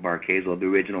Marqués, or the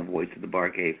original voice of the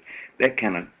Marqués, that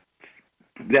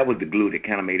was the glue that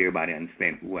kind of made everybody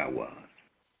understand who I was.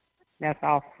 That's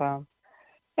awesome.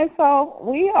 And so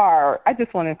I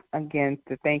just want to, again,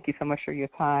 to thank you so much for your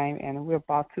time, and we're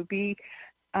about to be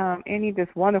ending this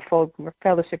wonderful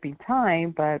fellowshipping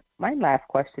time, but my last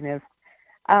question is,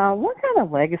 what kind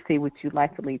of legacy would you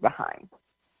like to leave behind?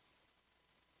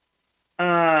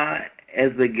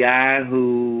 As a guy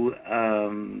who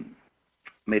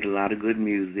made a lot of good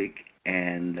music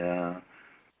and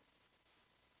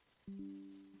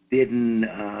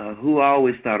who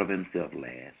always thought of himself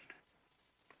last.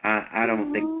 I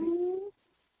don't think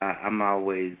I'm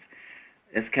always.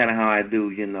 That's kind of how I do,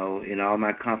 you know. In all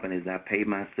my companies, I pay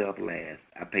myself last.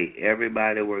 I pay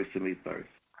everybody that works for me first.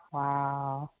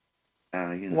 Wow.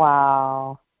 You know.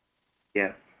 Wow.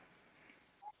 Yeah.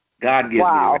 God gives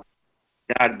me.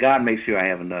 God makes sure I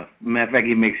have enough. Matter of fact,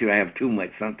 He makes sure I have too much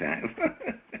sometimes.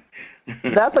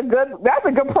 That's a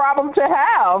good problem to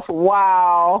have.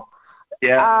 Wow.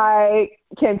 Yeah. I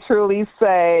can truly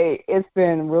say it's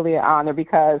been really an honor,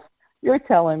 because you're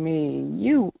telling me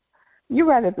you you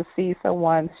rather to see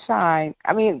someone shine.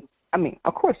 I mean,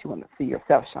 of course you want to see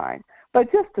yourself shine,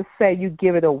 but just to say you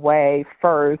give it away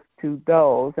first to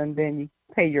those and then you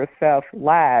pay yourself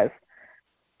last,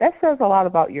 that says a lot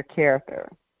about your character.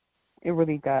 It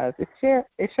really does.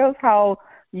 It shows how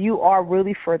you are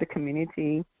really for the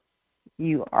community.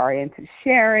 You are into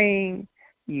sharing.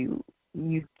 You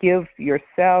give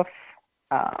yourself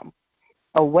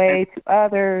away to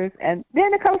others, and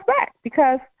then it comes back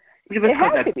because it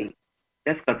has to be.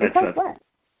 That's because I trust.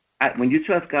 When you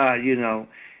trust God, He'll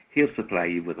supply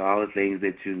you with all the things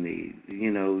that you need.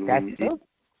 When He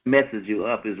messes you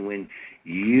up is when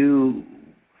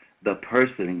the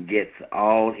person gets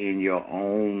all in your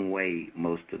own way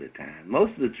most of the time.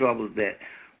 Most of the troubles that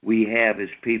we have as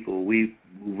people, we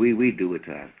do it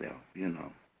to ourselves,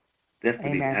 That's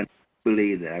I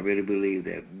believe that. I really believe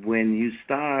that. When you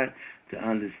start to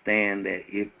understand that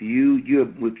if you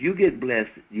get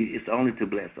blessed, it's only to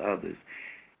bless others.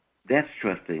 That's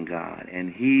trusting God,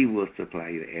 and He will supply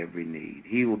your every need.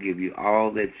 He will give you all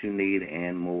that you need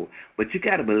and more. But you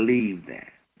got to believe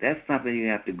that. That's something you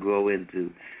have to grow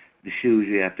into. The shoes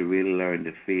you have to really learn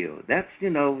to feel. That's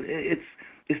it's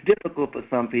difficult for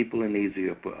some people and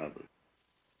easier for others.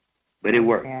 But it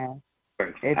works. Yeah. It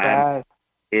works. It does.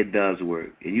 It does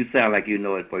work. And you sound like you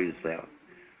know it for yourself.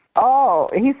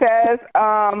 Oh, he says,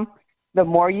 the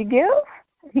more you give,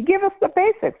 he gives us the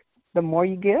basics. The more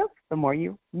you give, the more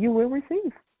you will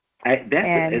receive. That's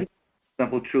a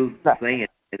simple truth saying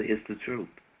it. It's the truth.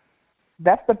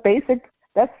 That's the basic.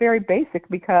 That's very basic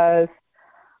because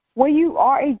when you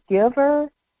are a giver,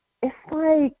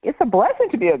 it's a blessing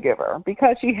to be a giver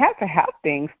because you have to have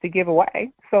things to give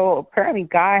away. So apparently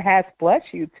God has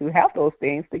blessed you to have those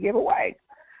things to give away.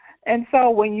 And so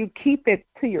when you keep it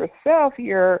to yourself,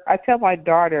 I tell my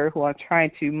daughter who I'm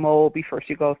trying to mold before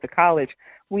she goes to college,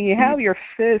 when you have your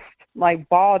fist like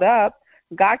balled up,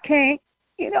 God can't,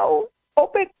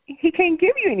 open. He can't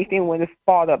give you anything when it's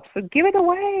balled up. So give it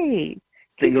away.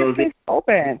 Keep your fist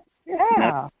open.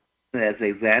 Yeah. That's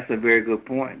a very good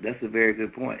point. That's a very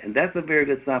good point. And that's a very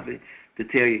good something to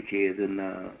tell your kids and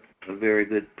a very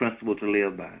good principle to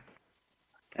live by.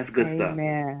 That's good stuff.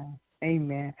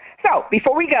 Amen. So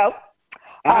before we go,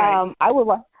 I would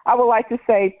like to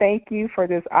say thank you for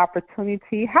this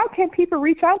opportunity. How can people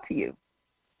reach out to you?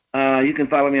 You can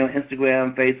follow me on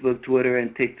Instagram, Facebook, Twitter,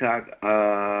 and TikTok.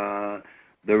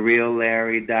 The Real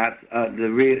Larry Dotson.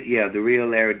 The Real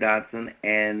Larry Dotson.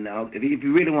 And if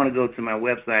you really want to go to my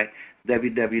website,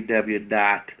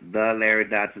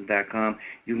 www.thelarrydotson.com,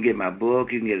 you can get my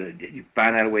book. You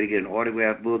find out a way to get an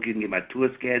autographed book. You can get my tour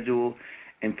schedule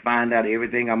and find out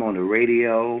everything. I'm on the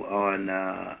radio on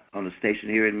the station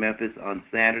here in Memphis on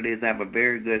Saturdays. I have a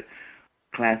very good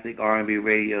classic R&B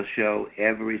radio show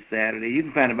every Saturday. You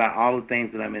can find out all the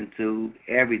things that I'm into,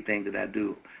 everything that I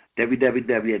do.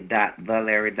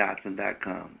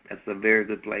 www.thelarrydotson.com. That's a very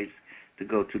good place to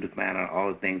go to find out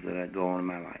all the things that go on in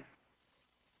my life.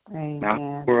 Amen.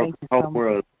 My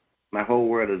whole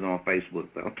world is on Facebook,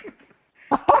 though.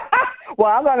 Well,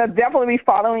 I'm going to definitely be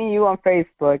following you on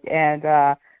Facebook. And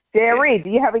Jerry, do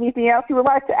you have anything else you would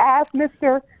like to ask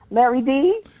Mr. Larry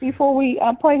D before we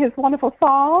play his wonderful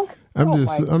song? I'm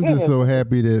just so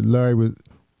happy that Larry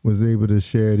was able to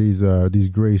share these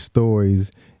great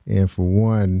stories. And for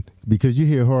one, because you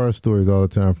hear horror stories all the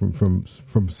time from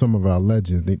some of our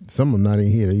legends, some are not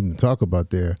in here to even talk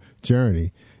about their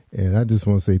journey. And I just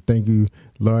want to say thank you,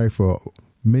 Larry, for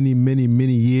many, many,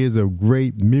 many years of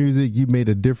great music. You made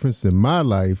a difference in my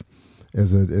life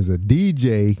as a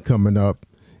DJ coming up.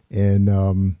 And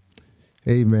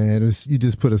hey, man, you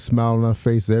just put a smile on our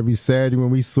face every Saturday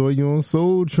when we saw you on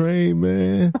Soul Train,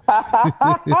 man.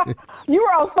 You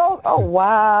were on Soul. Oh,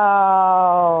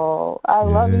 wow. I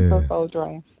love you for Soul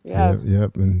Train. Yes.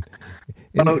 Yep. And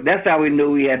that's how we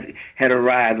knew we had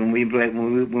arrived when we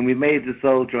made the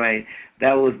Soul Train.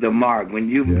 That was the mark.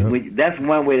 That's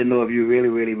one way to know if you really,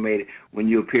 really made it when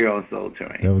you appear on Soul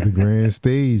Train. That was the grand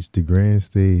stage. The grand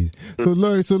stage. So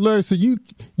Larry,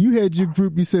 you had your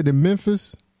group. You said in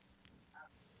Memphis.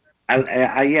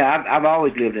 I've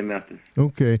always lived in Memphis.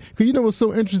 Okay, because what's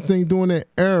so interesting during that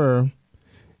era.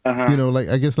 Like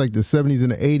I guess like the 70s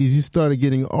and the 80s, you started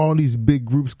getting all these big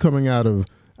groups coming out of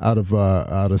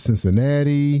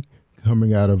Cincinnati,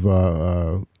 coming out of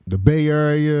the Bay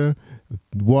Area,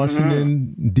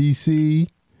 Washington D.C.,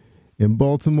 and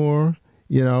Baltimore.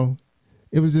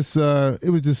 It was just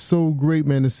so great,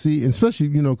 man, to see, especially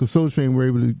because Soul Train were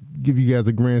able to give you guys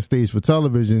a grand stage for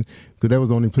television, because that was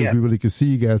the only place we really could see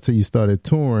you guys till you started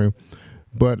touring.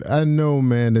 But I know,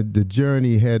 man, that the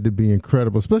journey had to be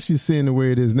incredible, especially seeing the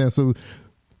way it is now. So,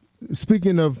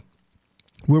 speaking of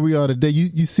where we are today,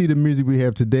 you see the music we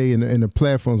have today and the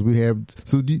platforms we have.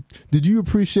 So did you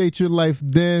appreciate your life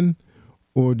then,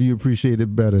 or do you appreciate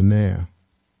it better now?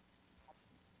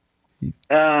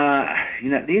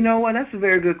 You know what? That's a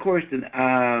very good question.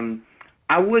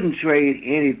 I wouldn't trade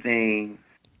anything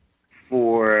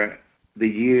for the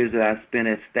years that I spent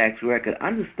at Stax Records.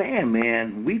 Understand,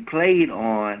 man, we played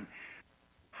on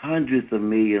hundreds of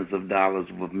millions of dollars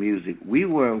of music. We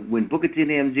were, when Booker T and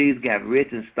the MGs got rich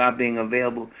and stopped being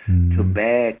available to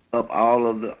bag up all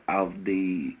of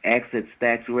the acts at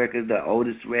Stax Records, the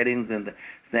Otis Reddings and the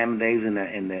Sam Daves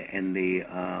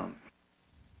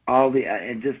all of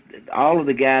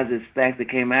the guys at Stax that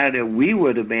came out of there, we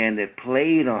were the band that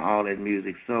played on all that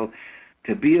music. So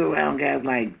to be around guys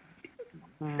like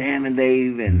Sam and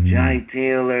Dave and Johnny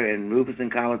Taylor and Rufus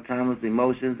and Colin Thomas,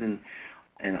 Emotions, and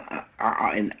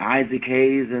Isaac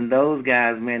Hayes and those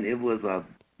guys, man, it was a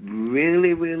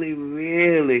really, really,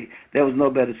 really, there was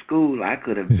no better school I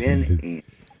could have been in.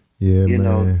 Yeah, you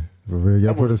man.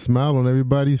 Y'all put a smile on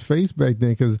everybody's face back then,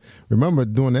 because remember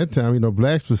during that time,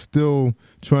 blacks were still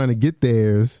trying to get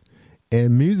theirs,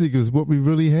 and music is what we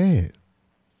really had.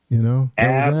 That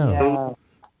was out.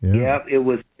 Yeah. Yep, it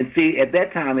was. And see, at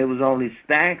that time, it was only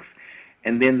Stax,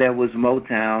 and then there was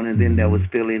Motown, and then there was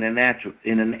Philly International.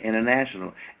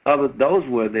 Those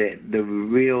were the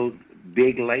real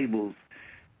big labels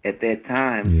at that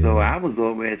time. Yeah. So I was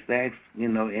over at Stax,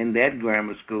 in that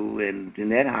grammar school and in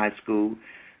that high school.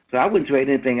 So I wouldn't trade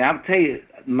anything. I'll tell you,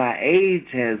 my age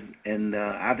has, and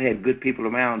I've had good people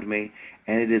around me,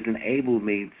 and it has enabled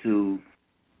me to,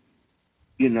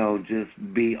 just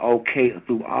be okay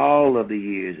through all of the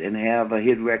years and have a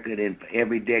hit record in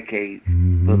every decade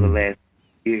for the last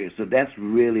years. So that's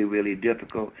really, really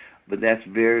difficult, but that's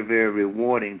very, very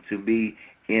rewarding to be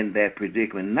in that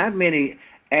predicament. Not many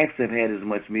acts have had as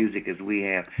much music as we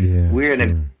have. Yeah, we're in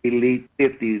an elite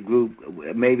 50 group,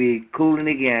 maybe Kool and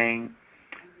the Gang,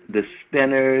 the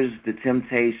Spinners, the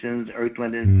Temptations, Earth,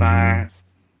 Wind and Fire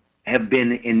have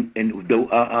been in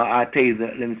I tell you,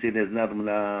 let me see, there's another one.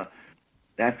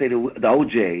 I say the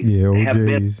OJs. Yeah, OJs. Have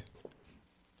been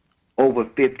over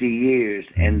 50 years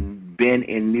and been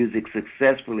in music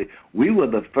successfully. We were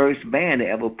the first band to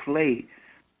ever play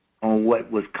on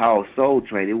what was called Soul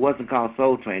Train. It wasn't called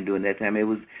Soul Train during that time. It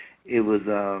was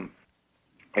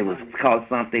called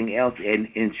something else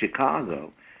in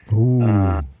Chicago. Ooh.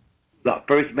 The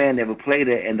first band ever played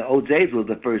it, and the OJs was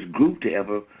the first group to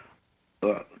ever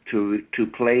to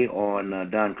play on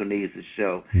Don Cornelius'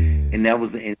 show, and that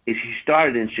was she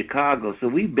started in Chicago. So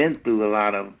we've been through a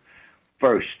lot of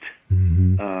first.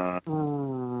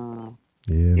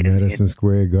 Madison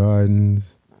Square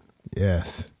Gardens.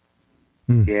 Yes.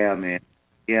 Yeah, man.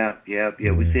 Yeah.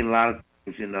 We've seen a lot of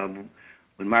things.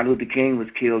 When Martin Luther King was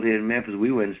killed here in Memphis,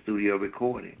 we were in the studio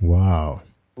recording. Wow.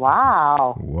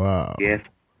 Yes.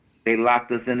 They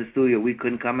locked us in the studio. We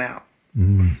couldn't come out.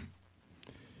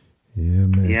 Yeah,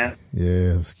 man.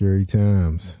 Yeah, scary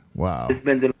times. Wow. It's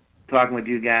been delightful talking with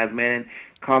you guys, man.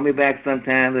 Call me back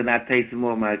sometime, and I'll tell you some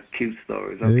more of my cute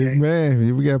stories, okay? Hey,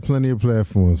 man, we got plenty of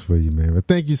platforms for you, man. But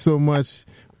thank you so much.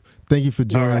 Thank you for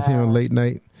joining us here on Late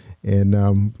Night. And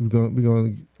we're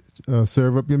gonna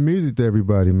serve up your music to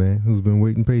everybody, man, who's been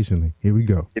waiting patiently. Here we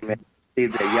go. Amen. Y'all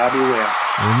be well.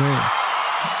 Amen.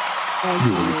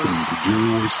 You're listening to Jerry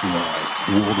Royce Live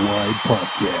Worldwide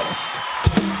Podcast.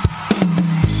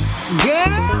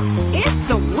 Girl, it's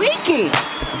the weekend,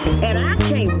 and I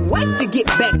can't wait to get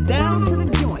back down to the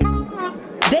joint.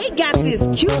 They got this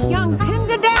cute young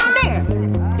tender down there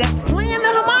that's playing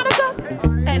the harmonica,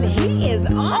 and he is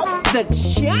off the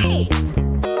chain.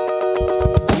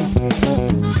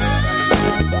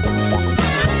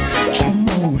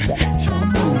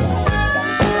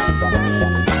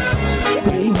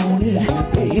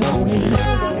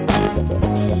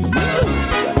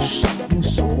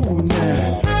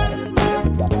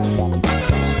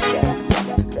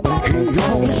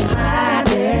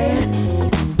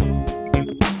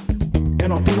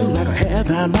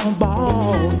 And on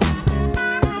ball,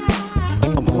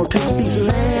 I'm gonna take these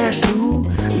last $2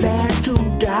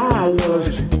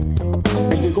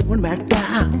 and you're going back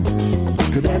down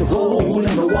to that hole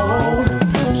in the wall.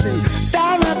 See,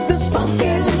 down at this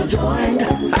funky little joint,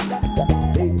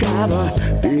 they got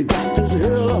this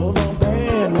hell of a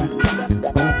band,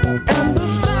 and the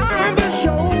star of the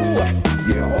show,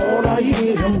 you ought to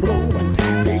hear him blowing.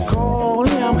 They call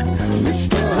him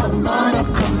Mr.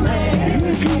 Harmonica Man.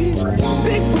 He's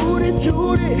Big Booty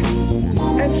Judy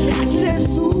and Sexy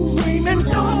Sue screaming,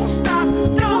 don't stop,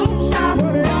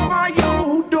 whatever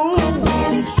you do.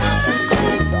 When it starts to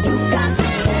play, you got to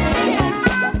dance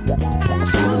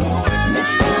to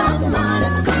Mr.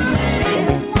 Harmonica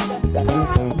Man.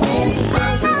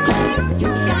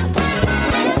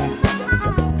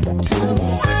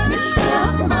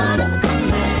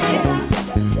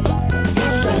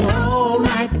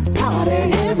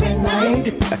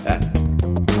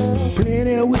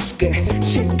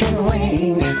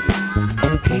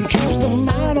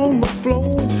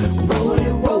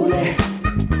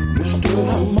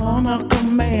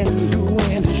 and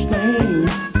doing his thing.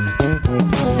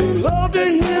 They love to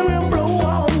hear him blow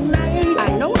all night.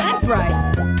 I know that's right.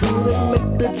 Till they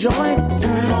make the joint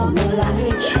turn on the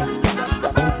lights.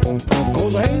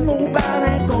 'Cause ain't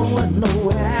nobody going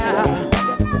nowhere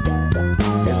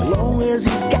as long as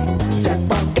he's got that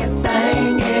funky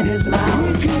thing in his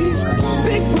mouth. He's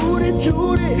Big Booty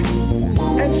Judy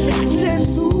and Sexy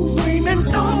Sue screaming,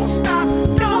 don't stop,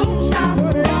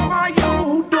 whatever you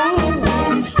do.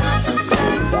 When it starts to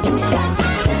play, you got to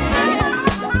dance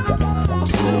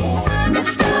to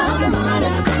Mr.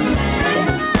 Monica Man.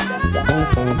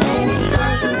 When it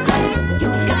starts to play, you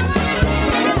got to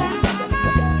dance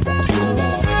to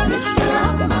Mr.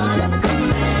 Monica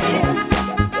Man.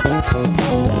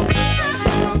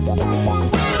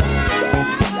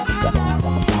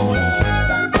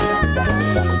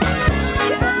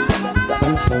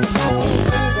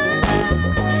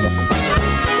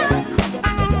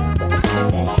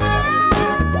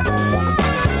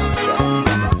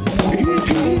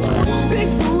 He's Big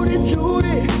Booty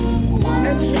Judy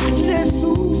and Sexy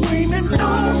Sue screaming,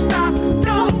 don't stop,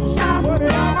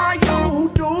 whatever you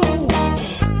do.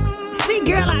 See,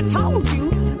 girl, I told you.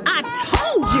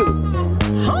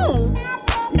 Home?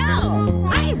 No,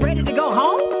 I ain't ready to go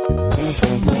home.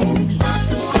 When it starts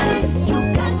to play, you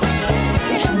got to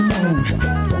dance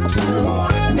to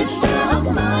Mr.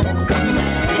 Monica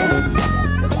Man.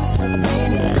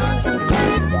 When it starts to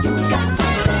play, you got to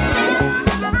dance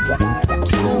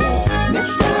to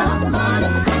Mr.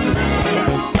 Monica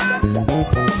Man.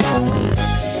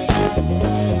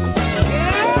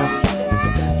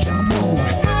 Come on,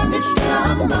 Mr.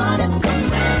 Monica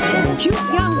Man. Cute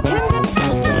young tender.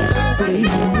 Play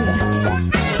on it.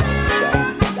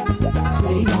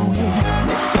 Play on it.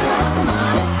 Mr.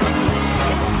 Monica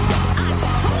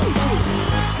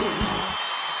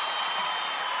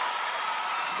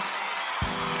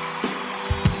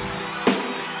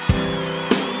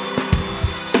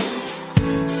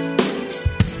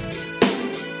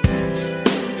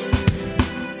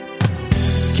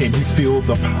Can you feel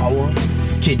the power?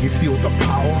 Can you feel the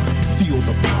power? Feel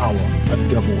the power. A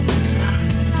devil inside.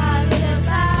 Positive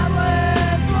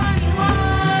Power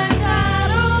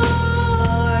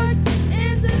 21.org.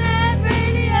 Internet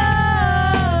radio.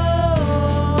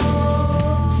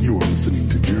 You are listening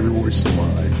to Jerry Royce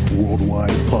Live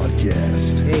Worldwide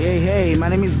Podcast. Hey, my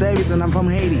name is Davis and I'm from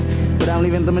Haiti, but I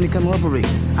live in Dominican Republic.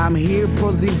 I'm here,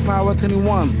 Positive Power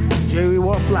 21, Jerry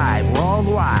Royce Live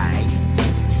Worldwide.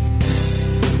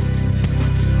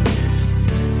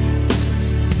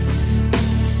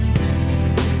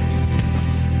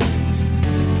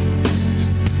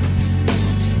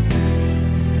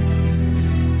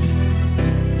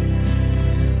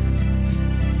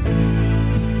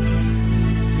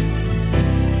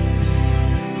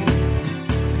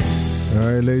 All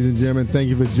right, ladies and gentlemen, thank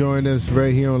you for joining us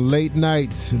right here on Late Night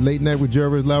with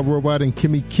Jervis Live Worldwide and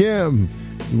Kimmy Kim.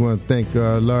 We want to thank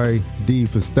Larry D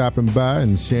for stopping by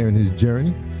and sharing his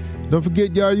journey. Don't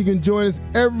forget, y'all, you can join us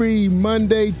every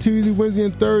Monday, Tuesday, Wednesday,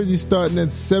 and Thursday, starting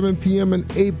at 7 p.m. and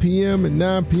 8 p.m. and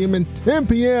 9 p.m. and 10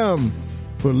 p.m.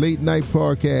 for Late Night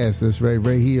Podcast. That's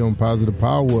right here on Positive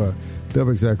Power,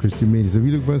 WXI Christian Media. So if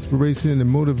you look for inspiration and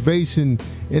motivation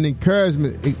and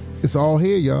encouragement, it's all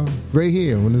here, y'all, right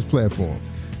here on this platform.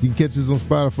 You can catch us on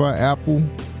Spotify, Apple,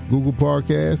 Google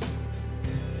Podcasts,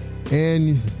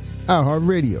 and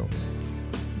iHeartRadio.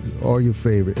 All your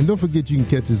favorite. And don't forget, you can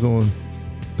catch us on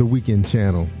the Weekend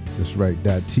Channel. That's right,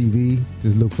 .tv.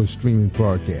 Just look for streaming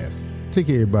podcasts. Take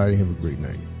care, everybody. Have a great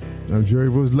night. I'm Jerry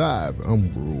Royce Live.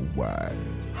 I'm worldwide.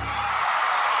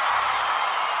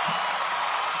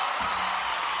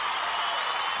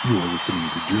 You are listening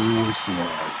to Jerry Royce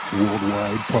Live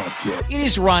Worldwide Podcast. It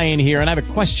is Ryan here, and I have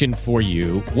a question for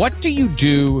you. What do you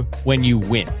do when you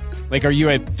win? Like, are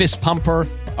you a fist pumper,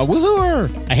 a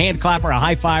woohooer, a hand clapper, a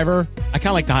high fiver? I kind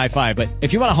of like the high five, but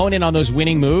if you want to hone in on those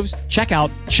winning moves, check out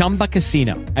Chumba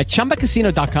Casino. At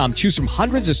ChumbaCasino.com, choose from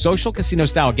hundreds of social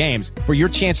casino-style games for your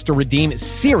chance to redeem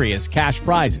serious cash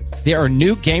prizes. There are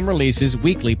new game releases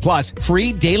weekly, plus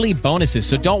free daily bonuses.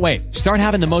 So don't wait. Start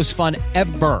having the most fun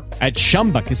ever at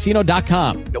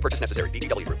ChumbaCasino.com. No purchase necessary.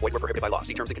 VGW Group. Void where prohibited by law.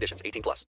 See terms and conditions. 18+.